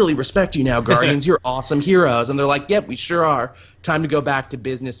 yeah, we really respect you now, Guardians. You're awesome heroes. And they're like, yep, we sure are. Time to go back to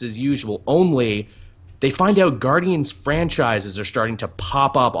business as usual. Only they find out Guardians franchises are starting to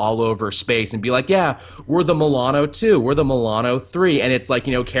pop up all over space and be like, yeah, we're the Milano 2, we're the Milano 3. And it's like,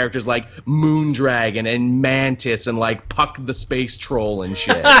 characters like Moondragon and Mantis and like Puck the Space Troll and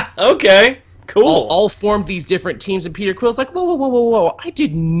shit. Okay, cool. All formed these different teams, and Peter Quill's like, whoa, I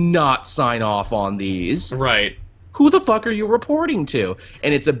did not sign off on these. Right. Who the fuck are you reporting to?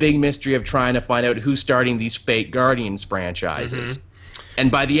 And it's a big mystery of trying to find out who's starting these fake Guardians franchises. Mm-hmm.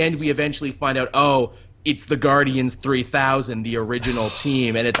 And by the end, we eventually find out, it's the Guardians 3000, the original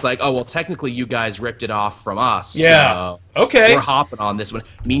team, and it's like, oh, well, technically you guys ripped it off from us. Yeah. So okay. We're hopping on this one.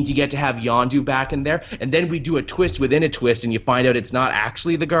 Means you get to have Yondu back in there, and then we do a twist within a twist, and you find out it's not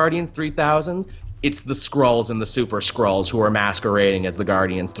actually the Guardians 3000s. It's the Skrulls and the Super Skrulls who are masquerading as the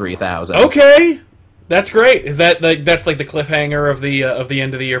Guardians 3000. Okay. That's great. Is that that's like the cliffhanger of the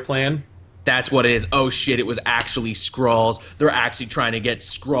end of the year plan? That's what it is. Oh shit, it was actually Skrulls. They're actually trying to get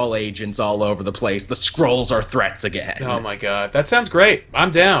Skrull agents all over the place. The Skrulls are threats again. Oh my god, that sounds great. I'm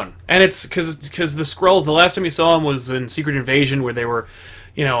down. And it's because the Skrulls, the last time you saw them was in Secret Invasion, where they were,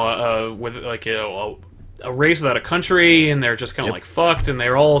 with like a race without a country, and they're just kind of like fucked, and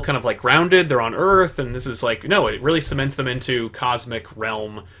they're all kind of like grounded. They're on Earth, and this is like, no, it really cements them into cosmic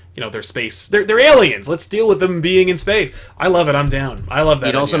realm. They're space. They're aliens. Let's deal with them being in space. I love it. I'm down. I love that.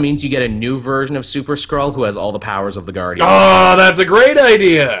 It also means you get a new version of Super Skrull who has all the powers of the Guardians. Oh, that's a great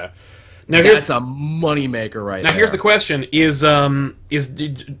idea. Now that's a moneymaker right there. Now here's the question: Is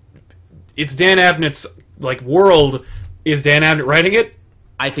it's Dan Abnett's like world? Is Dan Abnett writing it?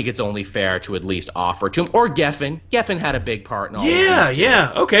 I think it's only fair to at least offer it to him, or Geffen. Geffen had a big part in all of these too.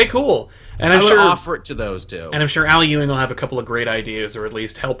 Yeah. Okay, cool. And I would offer it to those two. And I'm sure Al Ewing will have a couple of great ideas, or at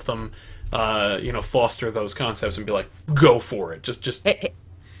least help them, foster those concepts and be like, go for it. Just. Hey,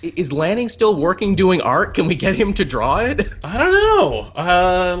 is Lanning still working doing art? Can we get him to draw it? I don't know.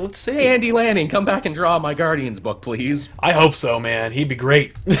 Let's see. Hey, Andy Lanning, come back and draw my Guardians book, please. I hope so, man. He'd be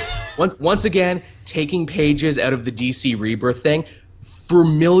great. Once again, taking pages out of the DC Rebirth thing.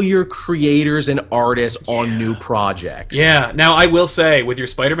 Familiar creators and artists on new projects. Yeah. Now, I will say, with your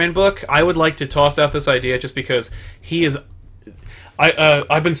Spider-Man book, I would like to toss out this idea just because he is...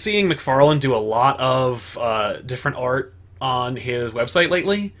 I've been seeing McFarlane do a lot of different art on his website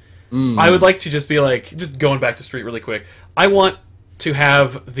lately. I would like to just be like, just going back to Street really quick, I want to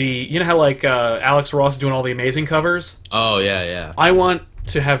have the... You know how, like, Alex Ross is doing all the amazing covers? Oh, yeah. I want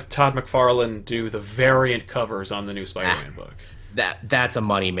to have Todd McFarlane do the variant covers on the new Spider-Man book. That's a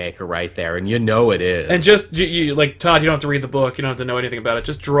moneymaker right there, and it is. And just you like Todd, you don't have to read the book, you don't have to know anything about it.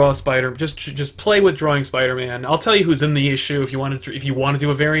 Just draw just play with drawing Spider-Man. I'll tell you who's in the issue if you want to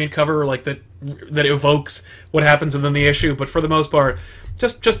do a variant cover like that evokes what happens within the issue. But for the most part,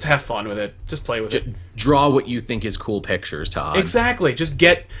 just have fun with it. Just play with it. Draw what you think is cool pictures, Todd. Exactly. Just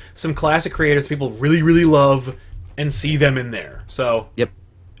get some classic creators people really really love and see them in there. So yep.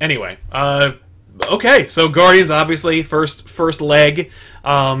 Anyway, okay, so Guardians, obviously, first leg.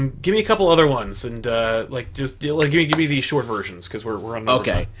 Give me a couple other ones, and give me these short versions because we're on.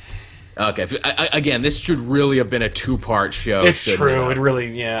 Okay. Again, this should really have been a 2-part show. It's true. It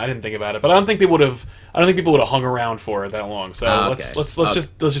really, I didn't think about it, but I don't think people would have hung around for it that long. So let's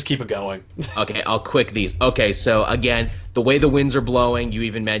just keep it going. Okay, I'll quick these. Okay, so again, the way the winds are blowing, you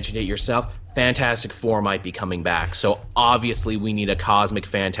even mentioned it yourself. Fantastic Four might be coming back, so obviously we need a Cosmic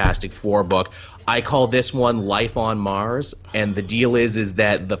Fantastic Four book. I call this one Life on Mars, and the deal is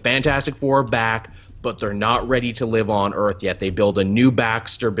that the Fantastic Four are back, but they're not ready to live on Earth yet. They build a new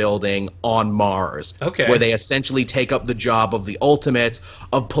Baxter building on Mars, where they essentially take up the job of the Ultimates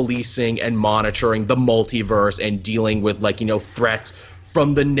of policing and monitoring the multiverse and dealing with threats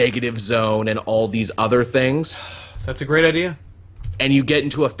from the negative zone and all these other things. That's a great idea. And you get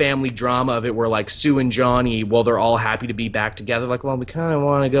into a family drama of it where, like, Sue and Johnny, well, they're all happy to be back together. Like, well, we kind of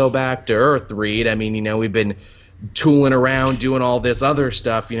want to go back to Earth, Reed. I mean, we've been tooling around doing all this other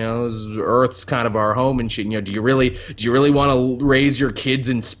stuff. Earth's kind of our home and shit. Do you really want to raise your kids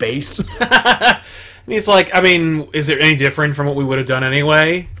in space? And he's like, I mean, is it any different from what we would have done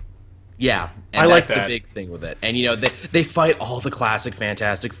anyway? Yeah. And I like that's that. the big thing with it. And, they fight all the classic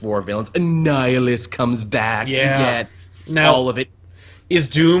Fantastic Four villains. Annihilus comes back. Yeah. You get all of it. Is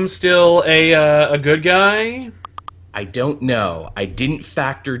Doom still a good guy? I don't know. I didn't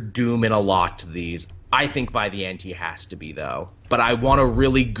factor Doom in a lot to these. I think by the end he has to be, though. But I want a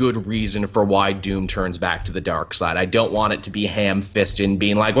really good reason for why Doom turns back to the dark side. I don't want it to be ham-fisted and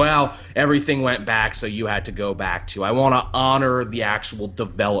being like, well, everything went back, so you had to go back too. I want to honor the actual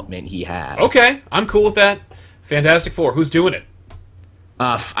development he had. Okay, I'm cool with that. Fantastic Four, who's doing it?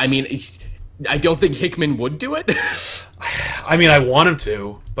 I mean, I don't think Hickman would do it. I mean, I want him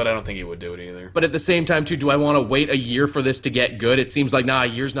to, but I don't think he would do it either. But at the same time, too, do I want to wait a year for this to get good? It seems like, a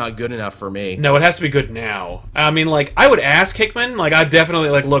year's not good enough for me. No, it has to be good now. I mean, like, I would ask Hickman, like, I definitely,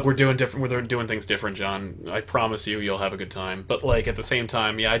 like, look, we're doing things different, John. I promise you'll have a good time. But, like, at the same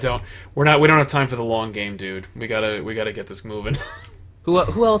time, yeah, we don't have time for the long game, dude. We gotta get this moving.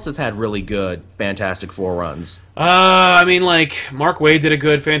 Who else has had really good Fantastic Four runs? I mean, like, Mark Waid did a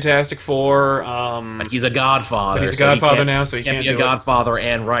good Fantastic Four. But he's a Godfather. But he's a Godfather now, so he can't be a Godfather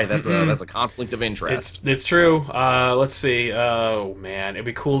and right. That's a conflict of interest. It's true. Let's see. Oh man, it'd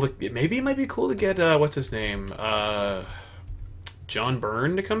be cool to maybe it might be cool to get what's his name, John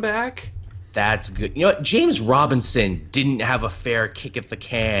Byrne to come back. That's good. James Robinson didn't have a fair kick at the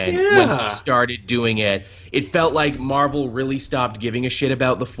can when he started doing it. It felt like Marvel really stopped giving a shit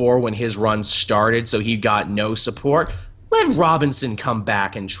about the Four when his run started, so he got no support. Let Robinson come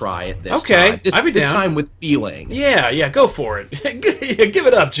back and try it this time. I'd be this down. time with feeling. Yeah, go for it. Give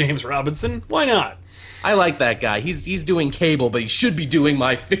it up, James Robinson. Why not? I like that guy. He's doing Cable, but he should be doing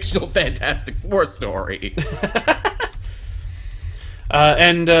my fictional Fantastic Four story.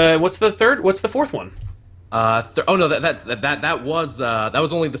 And what's the fourth one? That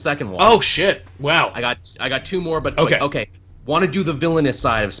was only the second one. Oh shit! Wow. I got two more, but okay. Okay. Want to do the villainous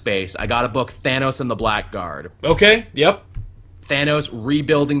side of space? I got a book, Thanos and the Blackguard. Okay. Yep. Thanos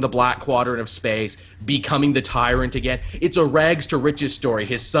rebuilding the Black Quadrant of space, becoming the tyrant again. It's a rags to riches story.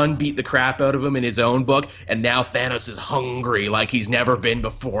 His son beat the crap out of him in his own book, and now Thanos is hungry like he's never been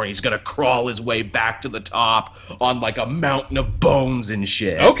before. He's gonna crawl his way back to the top on like a mountain of bones and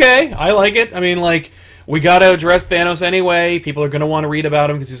shit. Okay, I like it. I mean, like, we gotta address Thanos anyway. People are gonna want to read about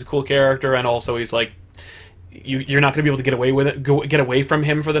him because he's a cool character, and also he's like, you're not gonna be able to get away from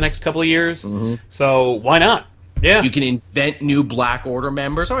him for the next couple of years. Mm-hmm. So why not? Yeah. You can invent new Black Order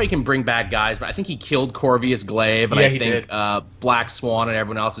members, or you can bring back guys, but I think he killed Corvus Glaive, and I think Black Swan and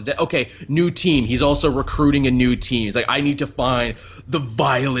everyone else is dead. Okay, new team. He's also recruiting a new team. He's like, I need to find the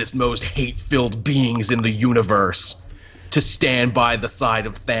vilest, most hate-filled beings in the universe to stand by the side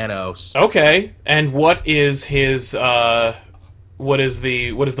of Thanos. Okay, and what is his, what is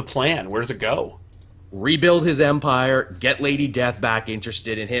the plan? Where does it go? Rebuild his empire, get Lady Death back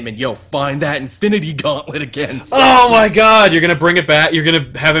interested in him, and find that Infinity Gauntlet again. Oh my god, you're gonna bring it back? You're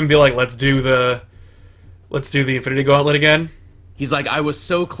gonna have him be like, let's do the Infinity Gauntlet again? He's like, I was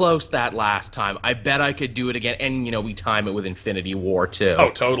so close that last time. I bet I could do it again. And, we time it with Infinity War, too. Oh,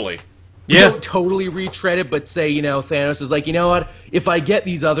 totally. Yeah. Don't totally retread it, but say, Thanos is like, you know what? If I get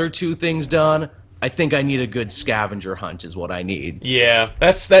these other two things done, I think I need a good scavenger hunt is what I need. Yeah,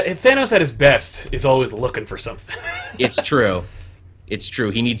 that's that. Thanos at his best is always looking for something. It's true. It's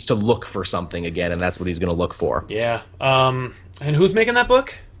true. He needs to look for something again, and that's what he's going to look for. Yeah. And who's making that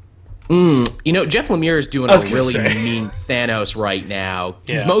book? Jeff Lemire is doing a really mean Thanos right now.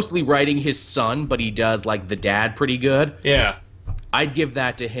 He's mostly writing his son, but he does, like, the dad pretty good. Yeah. I'd give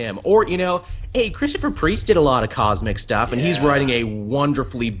that to him. Or, hey, Christopher Priest did a lot of cosmic stuff, and he's writing a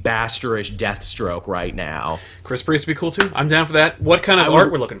wonderfully basterish Deathstroke right now. Chris Priest would be cool, too. I'm down for that. What kind of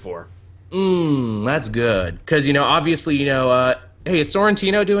art we're looking for? That's good. Because, obviously, hey, is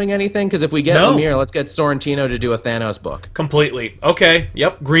Sorrentino doing anything? Because if we get Lemire, let's get Sorrentino to do a Thanos book. Completely. Okay,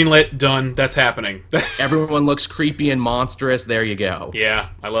 yep, greenlit, done, that's happening. Everyone looks creepy and monstrous, there you go. Yeah,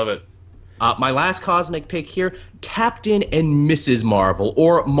 I love it. My last cosmic pick here, Captain and Mrs. Marvel,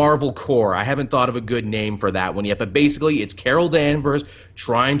 or Marvel Corps. I haven't thought of a good name for that one yet, but basically it's Carol Danvers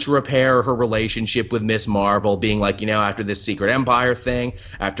trying to repair her relationship with Miss Marvel, being like, after this Secret Empire thing,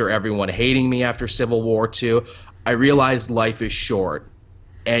 after everyone hating me after Civil War II, I realized life is short,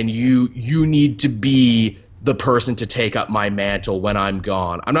 and you need to be the person to take up my mantle when I'm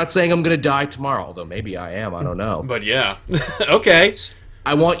gone. I'm not saying I'm going to die tomorrow, although maybe I am. I don't know. But yeah. Okay.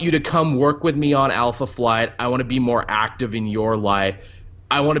 I want you to come work with me on Alpha Flight. I want to be more active in your life.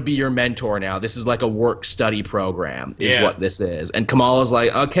 I want to be your mentor now. This is like a work-study program is what this is. And Kamala's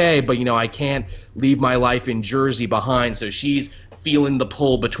like, okay, but, I can't leave my life in Jersey behind. So she's feeling the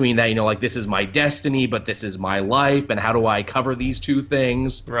pull between that, like, this is my destiny, but this is my life, and how do I cover these two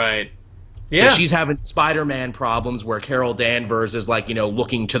things? Right. Yeah. So she's having Spider-Man problems where Carol Danvers is, like,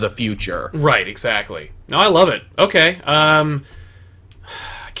 looking to the future. Right, exactly. No, I love it. Okay.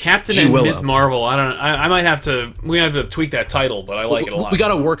 Captain and Ms. Marvel. I don't know. I might have to. We have to tweak that title, but I like it a lot. We got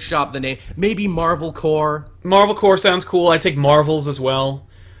to workshop the name. Maybe Marvel Corps. Marvel Corps sounds cool. I take Marvels as well.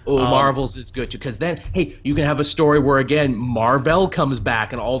 Oh, Marvels is good too, because then, hey, you can have a story where, again, Marvel comes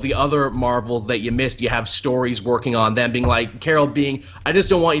back and all the other Marvels that you missed, you have stories working on them, being like, Carol being, I just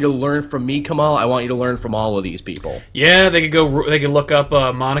don't want you to learn from me, Kamal, I want you to learn from all of these people. Yeah, they could look up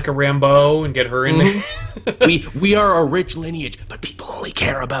Monica Rambeau and get her in there. we are a rich lineage, but people only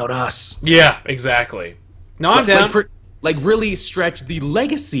care about us. Yeah, exactly. No, I'm down. Like, really stretch the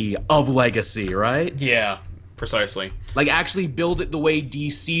legacy of Legacy, right? Yeah. Precisely. Like, actually build it the way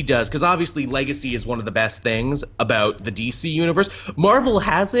DC does, because obviously Legacy is one of the best things about the DC universe. Marvel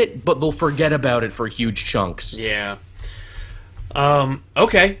has it, but they'll forget about it for huge chunks. Yeah.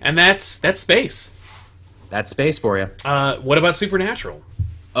 Okay, and that's space. That's space for you. What about Supernatural?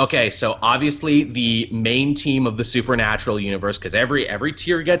 Okay, so obviously the main team of the Supernatural universe, because every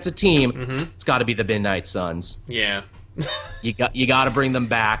tier gets a team, it's got to be the Midnight Suns. Yeah. you got to bring them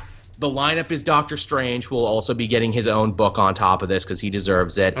back. The lineup is Doctor Strange, who will also be getting his own book on top of this because he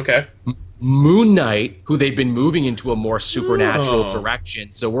deserves it. Okay. Moon Knight, who they've been moving into a more supernatural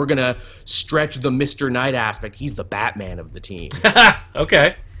direction. So we're going to stretch the Mr. Knight aspect. He's the Batman of the team.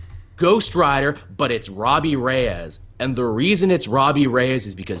 Okay. Ghost Rider, but it's Robbie Reyes. And the reason it's Robbie Reyes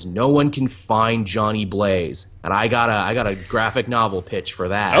is because no one can find Johnny Blaze. And I got a graphic novel pitch for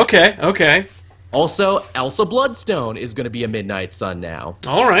that. Okay. Also, Elsa Bloodstone is going to be a Midnight Sun now.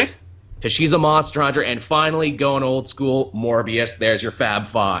 All right. Because she's a monster hunter, and finally, going old school, Morbius, there's your Fab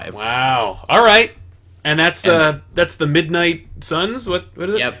Five. Wow. All right. And that's the Midnight Suns? What is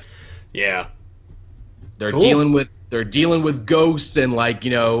it? Yep. Yeah. They're dealing with ghosts and, like,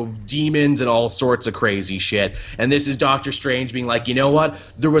 demons and all sorts of crazy shit. And this is Doctor Strange being like, you know what?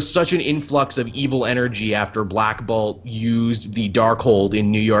 There was such an influx of evil energy after Black Bolt used the Darkhold in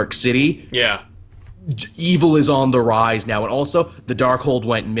New York City. Yeah. Evil is on the rise now, and also the Darkhold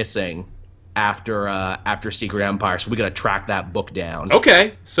went missing after Secret Empire, so we gotta track that book down.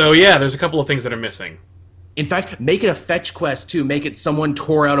 Okay, so yeah, there's a couple of things that are missing. In fact, make it a fetch quest too. Make it someone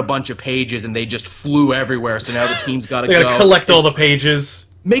tore out a bunch of pages and they just flew everywhere. So now the team's gotta go. They gotta collect all the pages.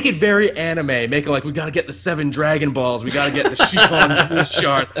 Make it very anime. Make it like, we gotta get the 7 Dragon Balls. We gotta get the Shukon Jewel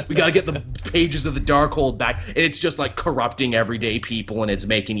Shards. We gotta get the pages of the Darkhold back. And it's just like corrupting everyday people and it's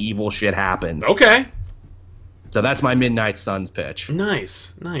making evil shit happen. Okay. So that's my Midnight Suns pitch.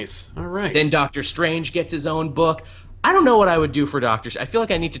 Nice. All right. Then Doctor Strange gets his own book. I don't know what I would do for Doctor Strange. I feel like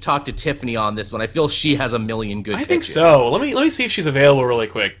I need to talk to Tiffany on this one. I feel she has a million good pitches. I think so. Let me see if she's available really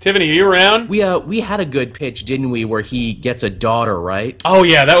quick. Tiffany, are you around? We had a good pitch, didn't we, where he gets a daughter, right? Oh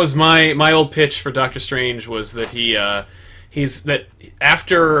yeah, that was my old pitch for Doctor Strange, was that he's that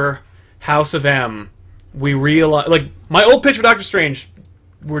after House of M, we realize, like, my old pitch for Doctor Strange,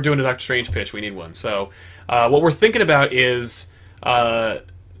 we're doing a Doctor Strange pitch, we need one. So what we're thinking about is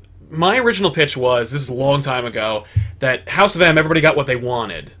my original pitch was, this is a long time ago, that House of M, everybody got what they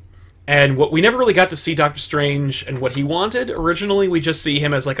wanted. And what we never really got to see Doctor Strange and what he wanted. Originally, we just see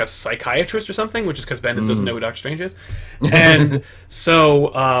him as like a psychiatrist or something, which is because Bendis doesn't know who Doctor Strange is. And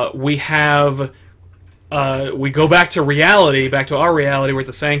so we go back to reality, back to our reality, we're at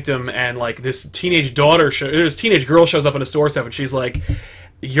the Sanctum, and like this teenage girl shows up in a store stuff, and she's like,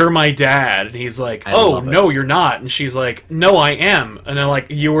 "You're my dad," and he's like, "Oh no, you're not," and she's like, "No, I am," and they're like,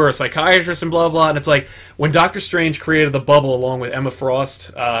 "You were a psychiatrist," and blah blah. And it's like when Doctor Strange created the bubble along with Emma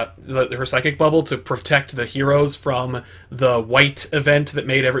Frost, her psychic bubble, to protect the heroes from the white event that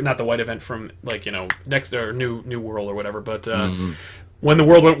made not the white event from, like, next or new world or whatever, but when the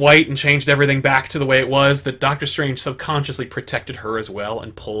world went white and changed everything back to the way it was, that Doctor Strange subconsciously protected her as well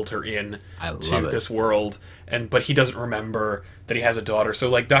and pulled her in to this world. But he doesn't remember that he has a daughter. So,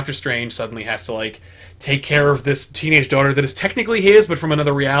 like, Doctor Strange suddenly has to, like, take care of this teenage daughter that is technically his, but from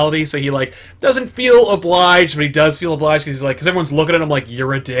another reality. So he, like, doesn't feel obliged, but he does feel obliged because he's like, because everyone's looking at him like,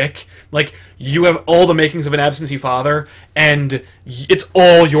 "You're a dick. Like, you have all the makings of an absentee father, and it's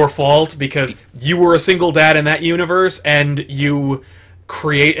all your fault because you were a single dad in that universe, and you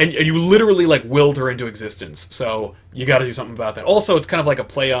create, and you literally like willed her into existence. So you got to do something about that. Also, it's kind of like a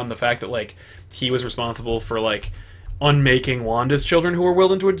play on the fact that like he was responsible for like unmaking Wanda's children who were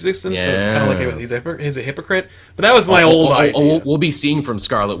willed into existence. So it's kind of like he's a hypocrite. But that was my old idea. We'll be seeing from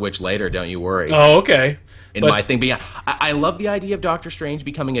Scarlet Witch later. Don't you worry. Oh, okay. My thing, but yeah, I love the idea of Doctor Strange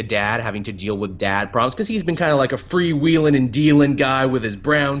becoming a dad, having to deal with dad problems, because he's been kind of like a freewheeling and dealing guy with his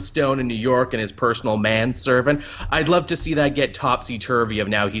brownstone in New York and his personal manservant. I'd love to see that get topsy-turvy of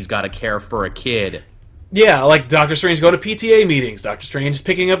now he's got to care for a kid. Yeah, like Doctor Strange go to PTA meetings. Doctor Strange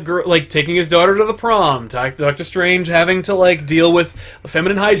picking up, taking his daughter to the prom. Doctor Strange having to like deal with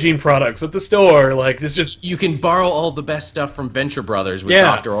feminine hygiene products at the store. Like it's just you can borrow all the best stuff from Venture Brothers with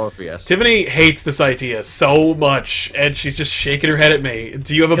Dr. Orpheus. Tiffany hates this idea so much, and she's just shaking her head at me.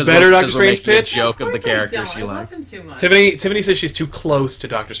 Do you have a better Doctor Strange pitch? A joke of the character she likes. Tiffany says she's too close to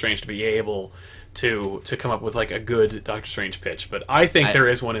Doctor Strange to be able to come up with like a good Doctor Strange pitch, but I think there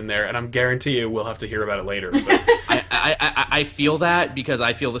is one in there, and I'm guarantee you we'll have to hear about it later. But I feel that because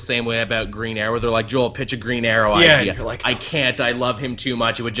I feel the same way about Green Arrow. They're like, Joel, pitch a Green Arrow idea. You're like, I can't. I love him too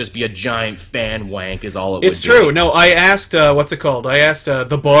much. It would just be a giant fan wank. Is all it would be. It's true. No, I asked what's it called? I asked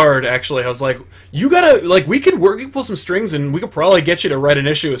the Bard actually. I was like, you gotta like we could pull some strings and we could probably get you to write an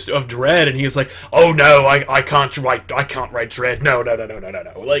issue of Dredd. And he was like, oh no, I can't write Dredd. No.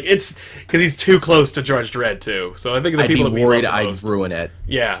 Like it's because he's too close to Judge Dredd too. So I think the people would be worried I'd ruin it.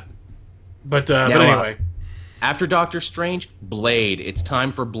 Yeah, but anyway. After Doctor Strange, Blade. It's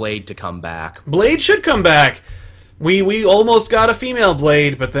time for Blade to come back. Blade should come back. We almost got a female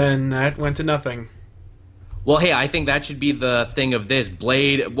Blade, but then that went to nothing. Well, hey, I think that should be the thing of this.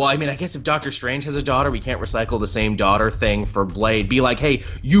 Blade, well, I mean, I guess if Doctor Strange has a daughter, we can't recycle the same daughter thing for Blade. Be like, hey,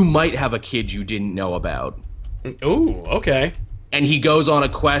 you might have a kid you didn't know about. Ooh, okay. And he goes on a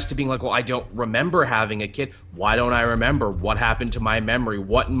quest to being like, well, I don't remember having a kid. Why don't I remember? What happened to my memory?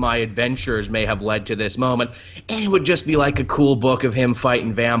 What in my adventures may have led to this moment? And it would just be like a cool book of him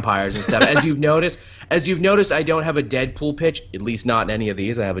fighting vampires and stuff. As you've noticed, I don't have a Deadpool pitch, at least not in any of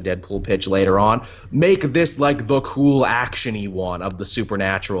these. I have a Deadpool pitch later on. Make this like the cool action-y one of the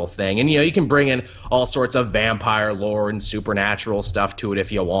supernatural thing. And, you know, you can bring in all sorts of vampire lore and supernatural stuff to it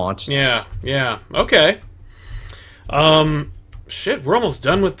if you want. Yeah, okay. Shit, we're almost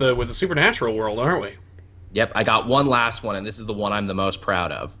done with the supernatural world, aren't we? Yep, I got one last one, and this is the one I'm the most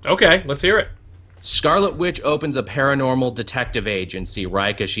proud of. Okay, let's hear it. Scarlet Witch opens a paranormal detective agency,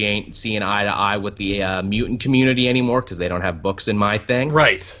 right? Because she ain't seeing eye to eye with the mutant community anymore because they don't have books in my thing.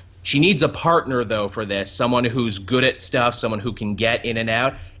 Right. She needs a partner, though, for this. Someone who's good at stuff, someone who can get in and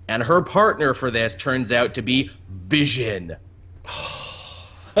out. And her partner for this turns out to be Vision.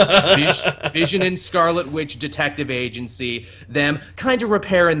 Vision and Scarlet Witch Detective Agency, them kind of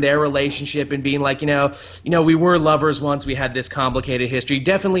repairing their relationship and being like, you know, we were lovers once, we had this complicated history.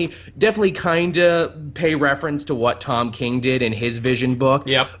 Definitely kind of pay reference to what Tom King did in his Vision book.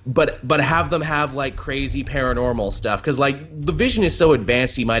 Yep. But have them have like crazy paranormal stuff because like the Vision is so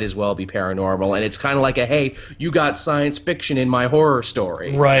advanced, he might as well be paranormal, and it's kind of like a hey, you got science fiction in my horror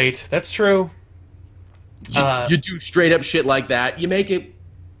story. Right. That's true. You do straight up shit like that. You make it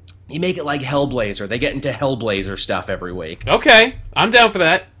like Hellblazer. They get into Hellblazer stuff every week. Okay, I'm down for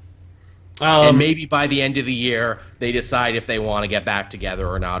that. And maybe by the end of the year, they decide if they want to get back together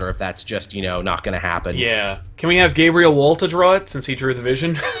or not, or if that's just, not going to happen. Yeah. Can we have Gabriel Walta draw it, since he drew the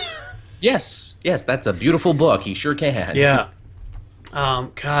Vision? Yes, that's a beautiful book. He sure can. Yeah.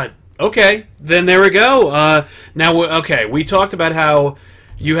 God. Okay, then there we go. Okay, we talked about how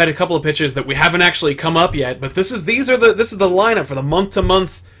you had a couple of pitches that we haven't actually come up yet, but this is the lineup for the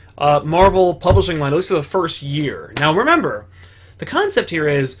month-to-month Marvel publishing line, at least for the first year. Now remember, the concept here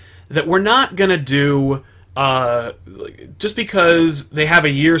is that we're not going to do, just because they have a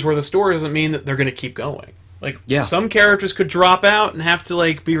year's worth of story doesn't mean that they're going to keep going. Some characters could drop out and have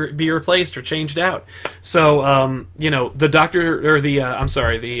to be replaced or changed out. So,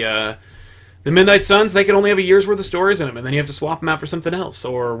 the Midnight Suns, they could only have a year's worth of stories in them, and then you have to swap them out for something else,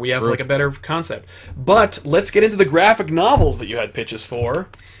 or we have a better concept. But let's get into the graphic novels that you had pitches for.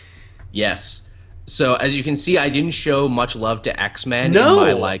 Yes. So as you can see, I didn't show much love to X-Men in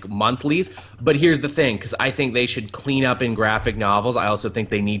my monthlies, but here's the thing, because I think they should clean up in graphic novels. I also think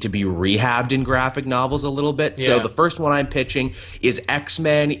they need to be rehabbed in graphic novels a little bit. Yeah. So the first one I'm pitching is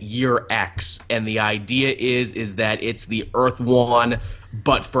X-Men Year X, and the idea is that it's the Earth 1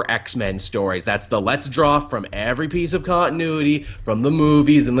 but for X-Men stories. That's the let's draw from every piece of continuity, from the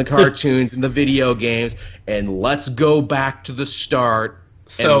movies and the cartoons and the video games, and let's go back to the start.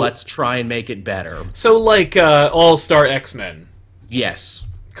 And let's try and make it better. So, All-Star X-Men. Yes.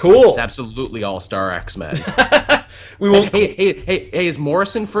 Cool. It's absolutely all-star X-Men. We won't. Hey, is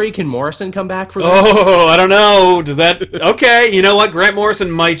Morrison free? Can Morrison come back for this? Oh, I don't know. Does that? Okay, you know what? Grant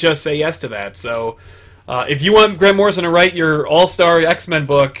Morrison might just say yes to that. So, if you want Grant Morrison to write your all-star X-Men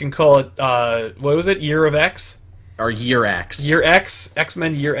book and call it, what was it? Year of X? Or Year X. Year X?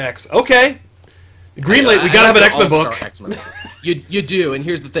 X-Men Year X. Okay. Greenlight, we gotta have an X-Men book. X-Men. You do, and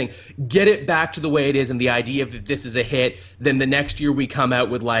here's the thing. Get it back to the way it is, and the idea of if this is a hit, then the next year we come out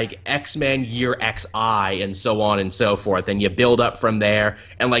with, like, X-Men Year XI, and so on and so forth, and you build up from there,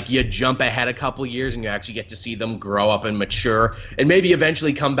 and, like, you jump ahead a couple years, and you actually get to see them grow up and mature, and maybe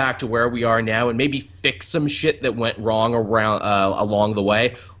eventually come back to where we are now, and maybe fix some shit that went wrong around along the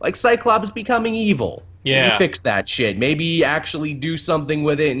way, like Cyclops becoming evil. Yeah. Maybe fix that shit. Maybe actually do something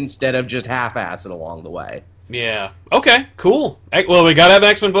with it instead of just half-ass it along the way. Yeah. Okay, cool. Well, we gotta have an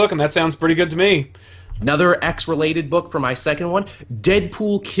X-Men book, and that sounds pretty good to me. Another X-related book for my second one,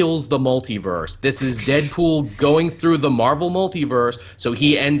 Deadpool Kills the Multiverse. This is Deadpool going through the Marvel multiverse, so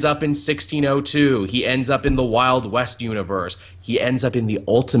he ends up in 1602. He ends up in the Wild West universe. He ends up in the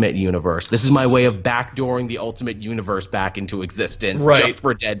Ultimate Universe. This is my way of backdooring the Ultimate Universe back into existence, right, just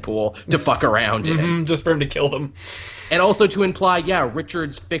for Deadpool to fuck around in. Just for him to kill them. And also to imply, yeah,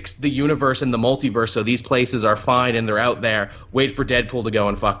 Richards fixed the universe and the multiverse, so these places are fine and they're out there. Wait for Deadpool to go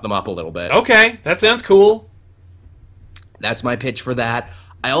and fuck them up a little bit. Okay, that sounds cool. That's my pitch for that.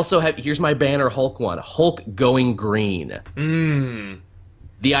 I also have, here's my Banner Hulk one, Hulk Going Green.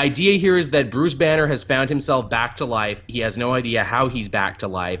 The idea here is that Bruce Banner has found himself back to life. He has no idea how he's back to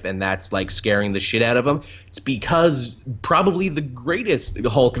life, and that's, like, scaring the shit out of him. It's because probably the greatest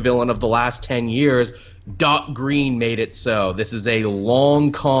Hulk villain of the last 10 years, Doc Green, made it so. This is a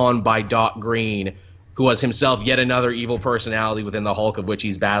long con by Doc Green, who was himself yet another evil personality within the Hulk of which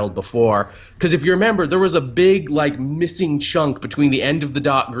he's battled before. Because if you remember, there was a big, like, missing chunk between the end of the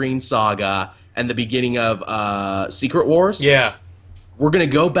Doc Green saga and the beginning of Secret Wars. Yeah. We're going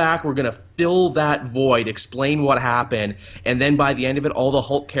to go back, we're going to fill that void, explain what happened, and then by the end of it, all the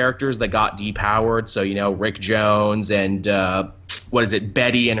Hulk characters that got depowered, so, you know, Rick Jones and,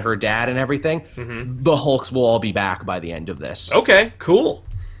 Betty and her dad and everything, the Hulks will all be back by the end of this. Okay, cool.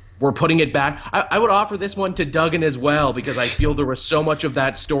 We're putting it back. I would offer this one to Duggan as well, because I feel there was so much of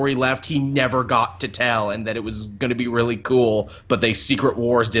that story left he never got to tell, and that it was going to be really cool, but they Secret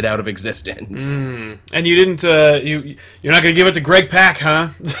Wars did out of existence. And you didn't, you're not going to give it to Greg Pak, huh?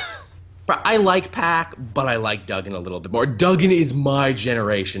 I like Pak, but I like Duggan a little bit more. Duggan is my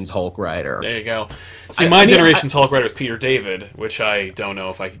generation's Hulk writer. There you go. See, my generation's Hulk writer is Peter David, which I don't know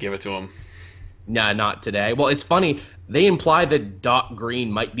if I could give it to him. Nah, not today. Well, it's funny. They imply that Doc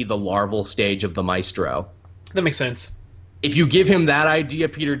Green might be the larval stage of the Maestro. That makes sense. If you give him that idea,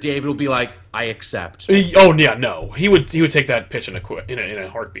 Peter David will be like, I accept. Oh, yeah, no. He would take that pitch in a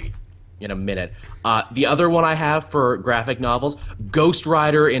heartbeat. In a minute. The other one I have for graphic novels, Ghost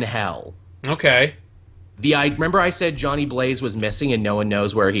Rider in Hell. Okay. Remember I said Johnny Blaze was missing and no one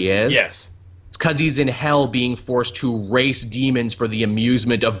knows where he is? Yes. It's because he's in hell being forced to race demons for the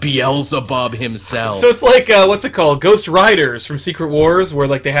amusement of Beelzebub himself. So it's like, what's it called? Ghost Riders from Secret Wars, where,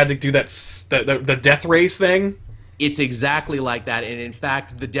 like, they had to do that the death race thing? It's exactly like that, and in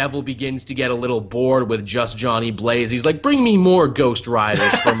fact, the devil begins to get a little bored with just Johnny Blaze. He's like, bring me more Ghost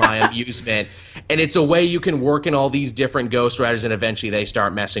Riders for my amusement. And it's a way you can work in all these different Ghost Riders, and eventually they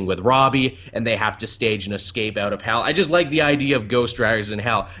start messing with Robbie, and they have to stage an escape out of hell. I just like the idea of Ghost Riders in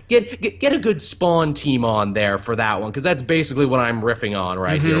hell. Get a good Spawn team on there for that one, because that's basically what I'm riffing on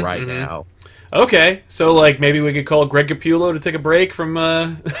right now. Okay, so, like, maybe we could call Greg Capullo to take a break from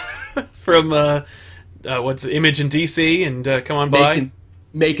what's Image in DC and come on by.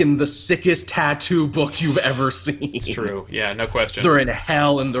 Making the sickest tattoo book you've ever seen. It's true. Yeah, no question. They're in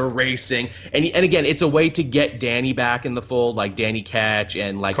hell and they're racing. And again, it's a way to get Danny back in the fold, like Danny Ketch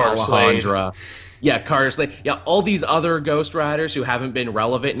and like Alejandra. Yeah, Carter Slade. Yeah, all these other Ghost Riders who haven't been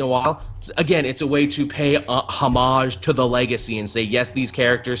relevant in a while. Again, it's a way to pay homage to the legacy and say, yes, these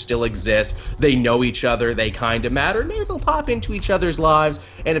characters still exist. They know each other. They kind of matter. Maybe they'll pop into each other's lives.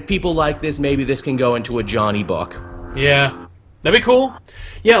 And if people like this, maybe this can go into a Johnny book. Yeah, that'd be cool.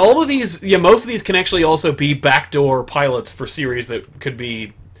 Yeah, all of these, most of these can actually also be backdoor pilots for series that could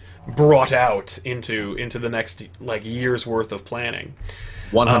be brought out into the next, like, year's worth of planning.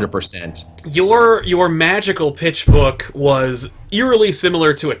 100%. Your magical pitch book was eerily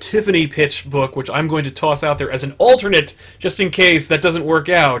similar to a Tiffany pitch book, which I'm going to toss out there as an alternate, just in case that doesn't work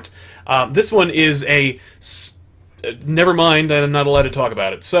out. This one is a... Never mind, I'm not allowed to talk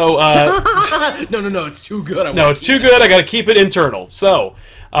about it. So, No, it's too good. It's too good, I gotta keep it internal. So,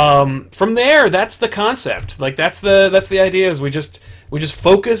 from there, that's the concept. Like, that's the idea, is we just We just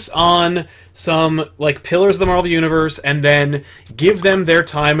focus on some like pillars of the Marvel Universe, and then give them their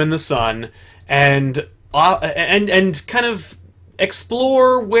time in the sun, and kind of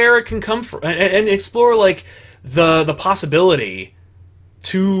explore where it can come from, and explore like the possibility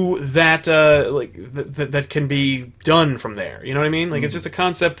to that that can be done from there. You know what I mean? Like it's just a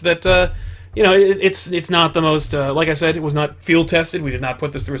concept that it's not the most like I said, it was not field tested. We did not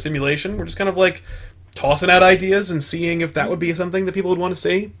put this through a simulation. We're just kind of like tossing out ideas and seeing if that would be something that people would want to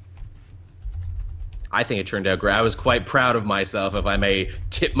see. I think it turned out great. I was quite proud of myself, if I may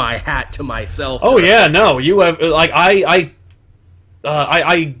tip my hat to myself. Oh yeah, no, you have like I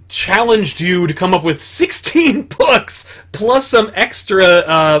challenged you to come up with 16 books plus some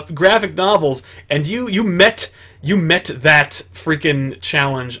extra graphic novels, and you met that freaking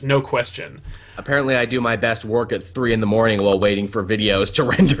challenge, no question. Apparently, I do my best work at 3 a.m. while waiting for videos to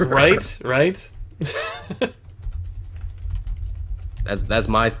render. Right. That's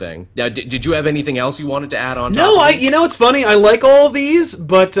my thing. Now, did you have anything else you wanted to add on? No, it's funny. I like all of these,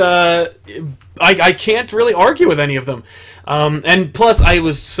 but I can't really argue with any of them. And plus, I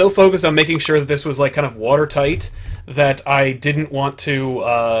was so focused on making sure that this was like kind of watertight that I didn't want to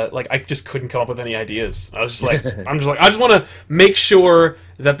I just couldn't come up with any ideas. I was just like, I just want to make sure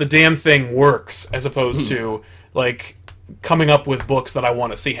that the damn thing works, as opposed to like coming up with books that I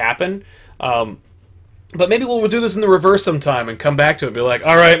want to see happen. But maybe we'll do this in the reverse sometime and come back to it and be like,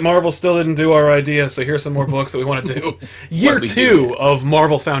 all right, Marvel still didn't do our idea, so here's some more books that we want to do. Year 2 of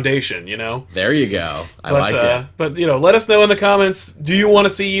Marvel Foundation, you know? There you go. I like it. But, let us know in the comments, do you want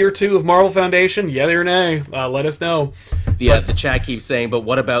to see Year 2 of Marvel Foundation? Yeah or nay? Let us know. The chat keeps saying, but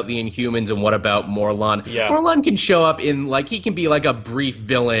what about the Inhumans and what about Morlun? Yeah. Morlun can show up in, he can be like a brief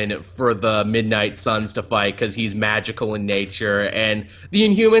villain for the Midnight Suns to fight because he's magical in nature, and the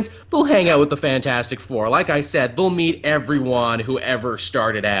Inhumans, they'll hang out with the Fantastic Four. Like I said, they'll meet everyone who ever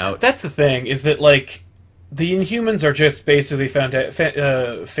started out. That's the thing, is that, the Inhumans are just basically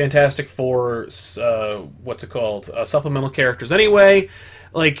Fantastic Four's, supplemental characters anyway.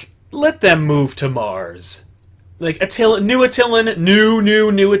 Let them move to Mars. New Attilan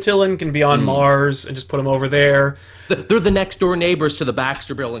can be on Mars, and just put them over there. They're the next door neighbors to the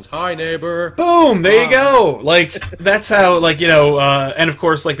Baxter buildings. Hi, neighbor. Boom! There you go. That's how. And of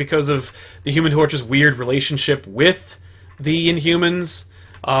course, because of the Human Torch's weird relationship with the Inhumans,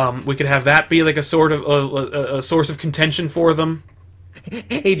 we could have that be a sort of a source of contention for them.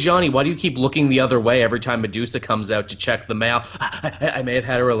 Hey, Johnny, why do you keep looking the other way every time Medusa comes out to check the mail? I may have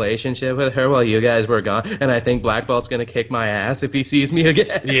had a relationship with her while you guys were gone, and I think Black Bolt's gonna kick my ass if he sees me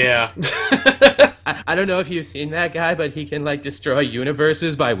again. Yeah. I don't know if you've seen that guy, but he can, destroy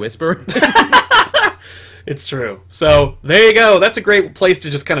universes by whisper. It's true. So, there you go. That's a great place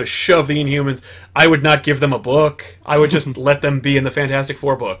to just kind of shove the Inhumans. I would not give them a book. I would just let them be in the Fantastic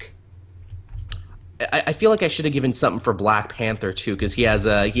Four book. I feel like I should have given something for Black Panther too, because he has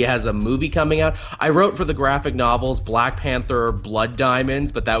a movie coming out. I wrote for the graphic novels Black Panther Blood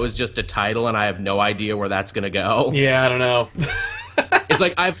Diamonds, but that was just a title, and I have no idea where that's gonna go. Yeah, I don't know. It's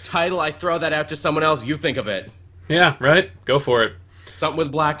like I have title, I throw that out to someone else. You think of it. Yeah, right. Go for it. Something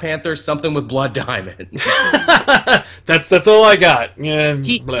with Black Panther, something with Blood Diamonds. That's all I got. Yeah.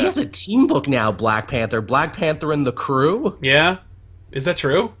 He has a team book now. Black Panther and the Crew. Yeah, is that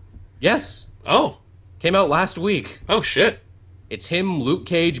true? Yes. Oh. Came out last week. Oh, shit. It's him, Luke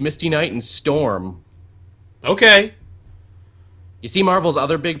Cage, Misty Knight, and Storm. Okay. You see Marvel's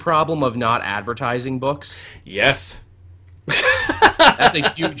other big problem of not advertising books? Yes. That's a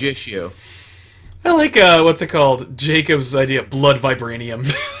huge issue. I like, what's it called? Jacob's idea, Blood Vibranium.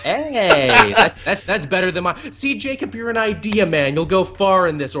 Hey, that's better than mine. See, Jacob, you're an idea man. You'll go far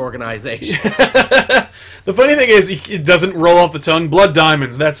in this organization. The funny thing is, it doesn't roll off the tongue. Blood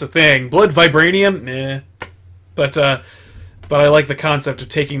Diamonds, that's a thing. Blood Vibranium, meh. But I like the concept of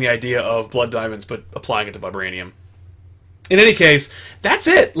taking the idea of Blood Diamonds, but applying it to Vibranium. In any case, that's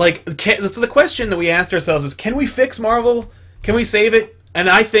it. So the question that we asked ourselves is, can we fix Marvel? Can we save it? And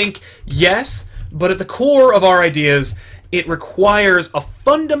I think, yes, but at the core of our ideas, it requires a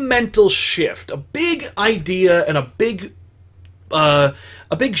fundamental shift, a big idea, and a big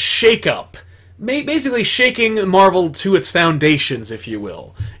shake-up. Basically shaking Marvel to its foundations, if you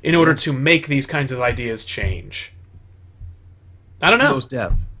will, in order to make these kinds of ideas change. I don't know. Most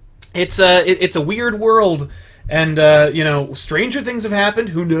def. It's a weird world, And, stranger things have happened,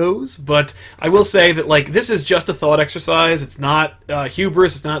 who knows? But I will say that, this is just a thought exercise. It's not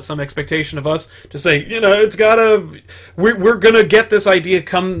hubris, it's not some expectation of us to say, it's gotta... We're gonna get this idea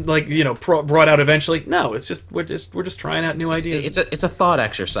brought out eventually. No, it's just, we're just trying out new ideas. It's a thought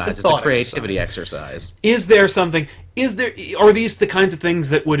exercise. It's a creativity exercise. Is there something... Are these the kinds of things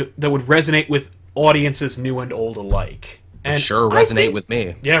that would resonate with audiences new and old alike? And sure resonate with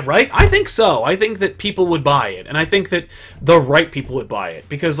me. Yeah, right? I think so. I think that people would buy it. And I think that the right people would buy it.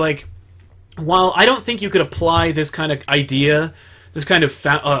 Because, while I don't think you could apply this kind of idea, this kind of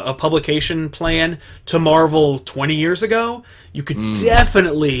a publication plan to Marvel 20 years ago, you could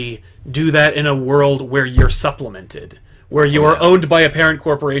definitely do that in a world where you're supplemented, where you are owned by a parent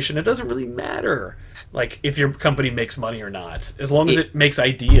corporation. It doesn't really matter, if your company makes money or not, as long as it makes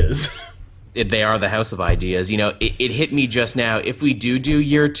ideas. They are the house of ideas. It hit me just now. If we do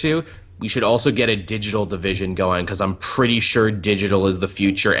year 2, we should also get a digital division going, because I'm pretty sure digital is the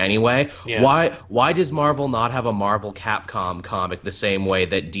future anyway. Yeah. Why does Marvel not have a Marvel Capcom comic the same way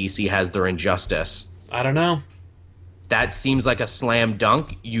that DC has their Injustice? I don't know. That seems like a slam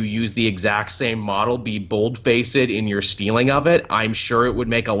dunk. You use the exact same model, be bold-faced in your stealing of it. I'm sure it would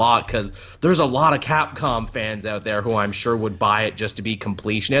make a lot, because there's a lot of Capcom fans out there who I'm sure would buy it just to be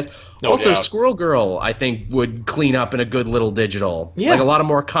completionist. No doubt. Squirrel Girl, I think, would clean up in a good little digital. Yeah. A lot of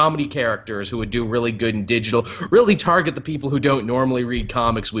more comedy characters who would do really good in digital. Really target the people who don't normally read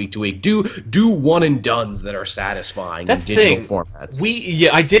comics week to week. Do one-and-dones that are satisfying in digital formats.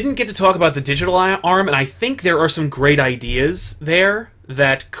 I didn't get to talk about the digital arm, and I think there are some great ideas there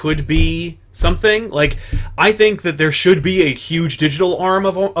that could be something. I think that there should be a huge digital arm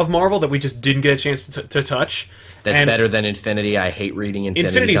of Marvel that we just didn't get a chance to touch. That's better than Infinity. I hate reading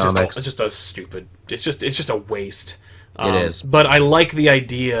Infinity comics. Is just a stupid. It's just a waste. It is. But I like the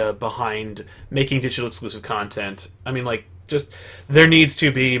idea behind making digital exclusive content. I mean, there needs to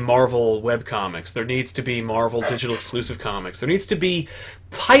be Marvel webcomics. There needs to be Marvel digital exclusive comics. There needs to be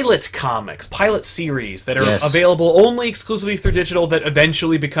pilot comics, pilot series that are available only exclusively through digital that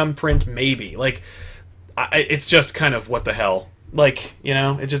eventually become print, maybe. It's just kind of what the hell.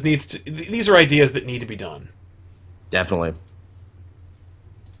 It just needs to... These are ideas that need to be done. Definitely.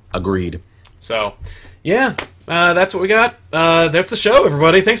 Agreed. So, yeah, that's what we got. That's the show,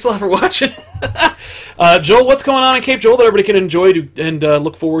 everybody. Thanks a lot for watching. Joel, what's going on in Cape Joel that everybody can enjoy and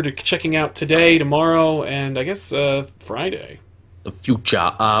look forward to checking out today, tomorrow, and I guess Friday? The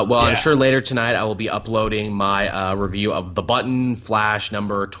future. I'm sure later tonight I will be uploading my review of The Button, Flash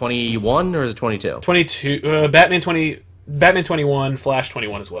number 21, or is it 22? 22. Batman 21, Flash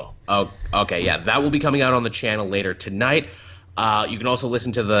 21 as well. Oh, okay, yeah. That will be coming out on the channel later tonight. You can also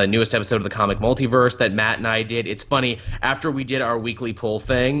listen to the newest episode of the Comic Multiverse that Matt and I did. It's funny, after we did our weekly poll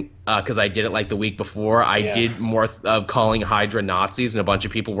thing, because I did it the week before, I did more of calling Hydra Nazis, and a bunch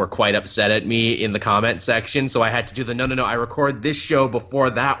of people were quite upset at me in the comment section, so I had to do the no, I record this show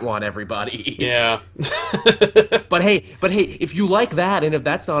before that one, everybody. Yeah. But hey, if you like that, and if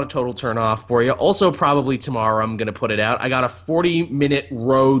that's not a total turn off for you, also probably tomorrow I'm going to put it out. I got a 40-minute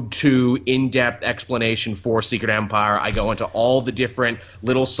road to in-depth explanation for Secret Empire. I go into all the different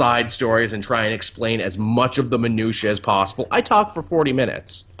little side stories and try and explain as much of the minutia as possible. I talk for 40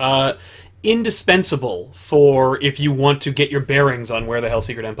 minutes. Indispensable for if you want to get your bearings on where the hell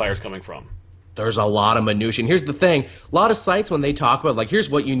Secret Empire is coming from. There's a lot of minutia. And here's the thing. A lot of sites, when they talk about, here's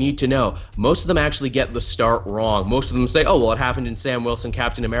what you need to know, most of them actually get the start wrong. Most of them say, oh, well, it happened in Sam Wilson,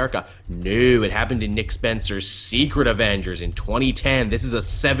 Captain America. No, it happened in Nick Spencer's Secret Avengers in 2010. This is a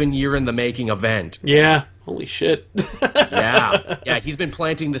 7-year-in-the-making event. Yeah. Holy shit. Yeah, he's been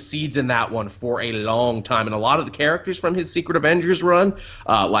planting the seeds in that one for a long time. And a lot of the characters from his Secret Avengers run,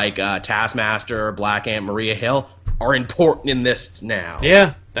 Taskmaster, Black Ant, Maria Hill, are important in this now.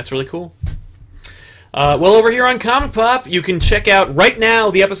 Yeah, that's really cool. Well, over here on Comic Pop, you can check out right now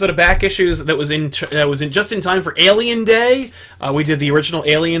the episode of Back Issues that was just in time for Alien Day. We did the original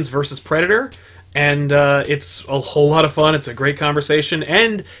Aliens versus Predator, and it's a whole lot of fun. It's a great conversation,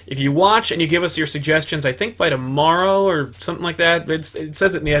 and if you watch and you give us your suggestions, I think by tomorrow or something like that, it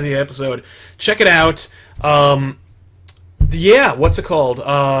says it in the end of the episode. Check it out. What's it called?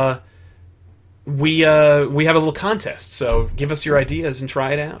 We have a little contest, so give us your ideas and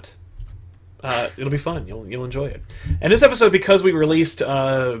try it out. It'll be fun. You'll enjoy it. And this episode, because we released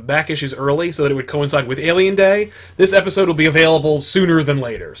back issues early so that it would coincide with Alien Day, this episode will be available sooner than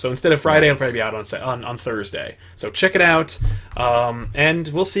later. So instead of Friday, it'll probably be out on Thursday. So check it out, and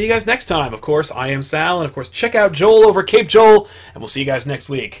we'll see you guys next time. Of course, I am Sal, and of course, check out Joel over Cape Joel, and we'll see you guys next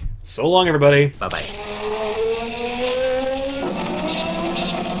week. So long, everybody. Bye-bye.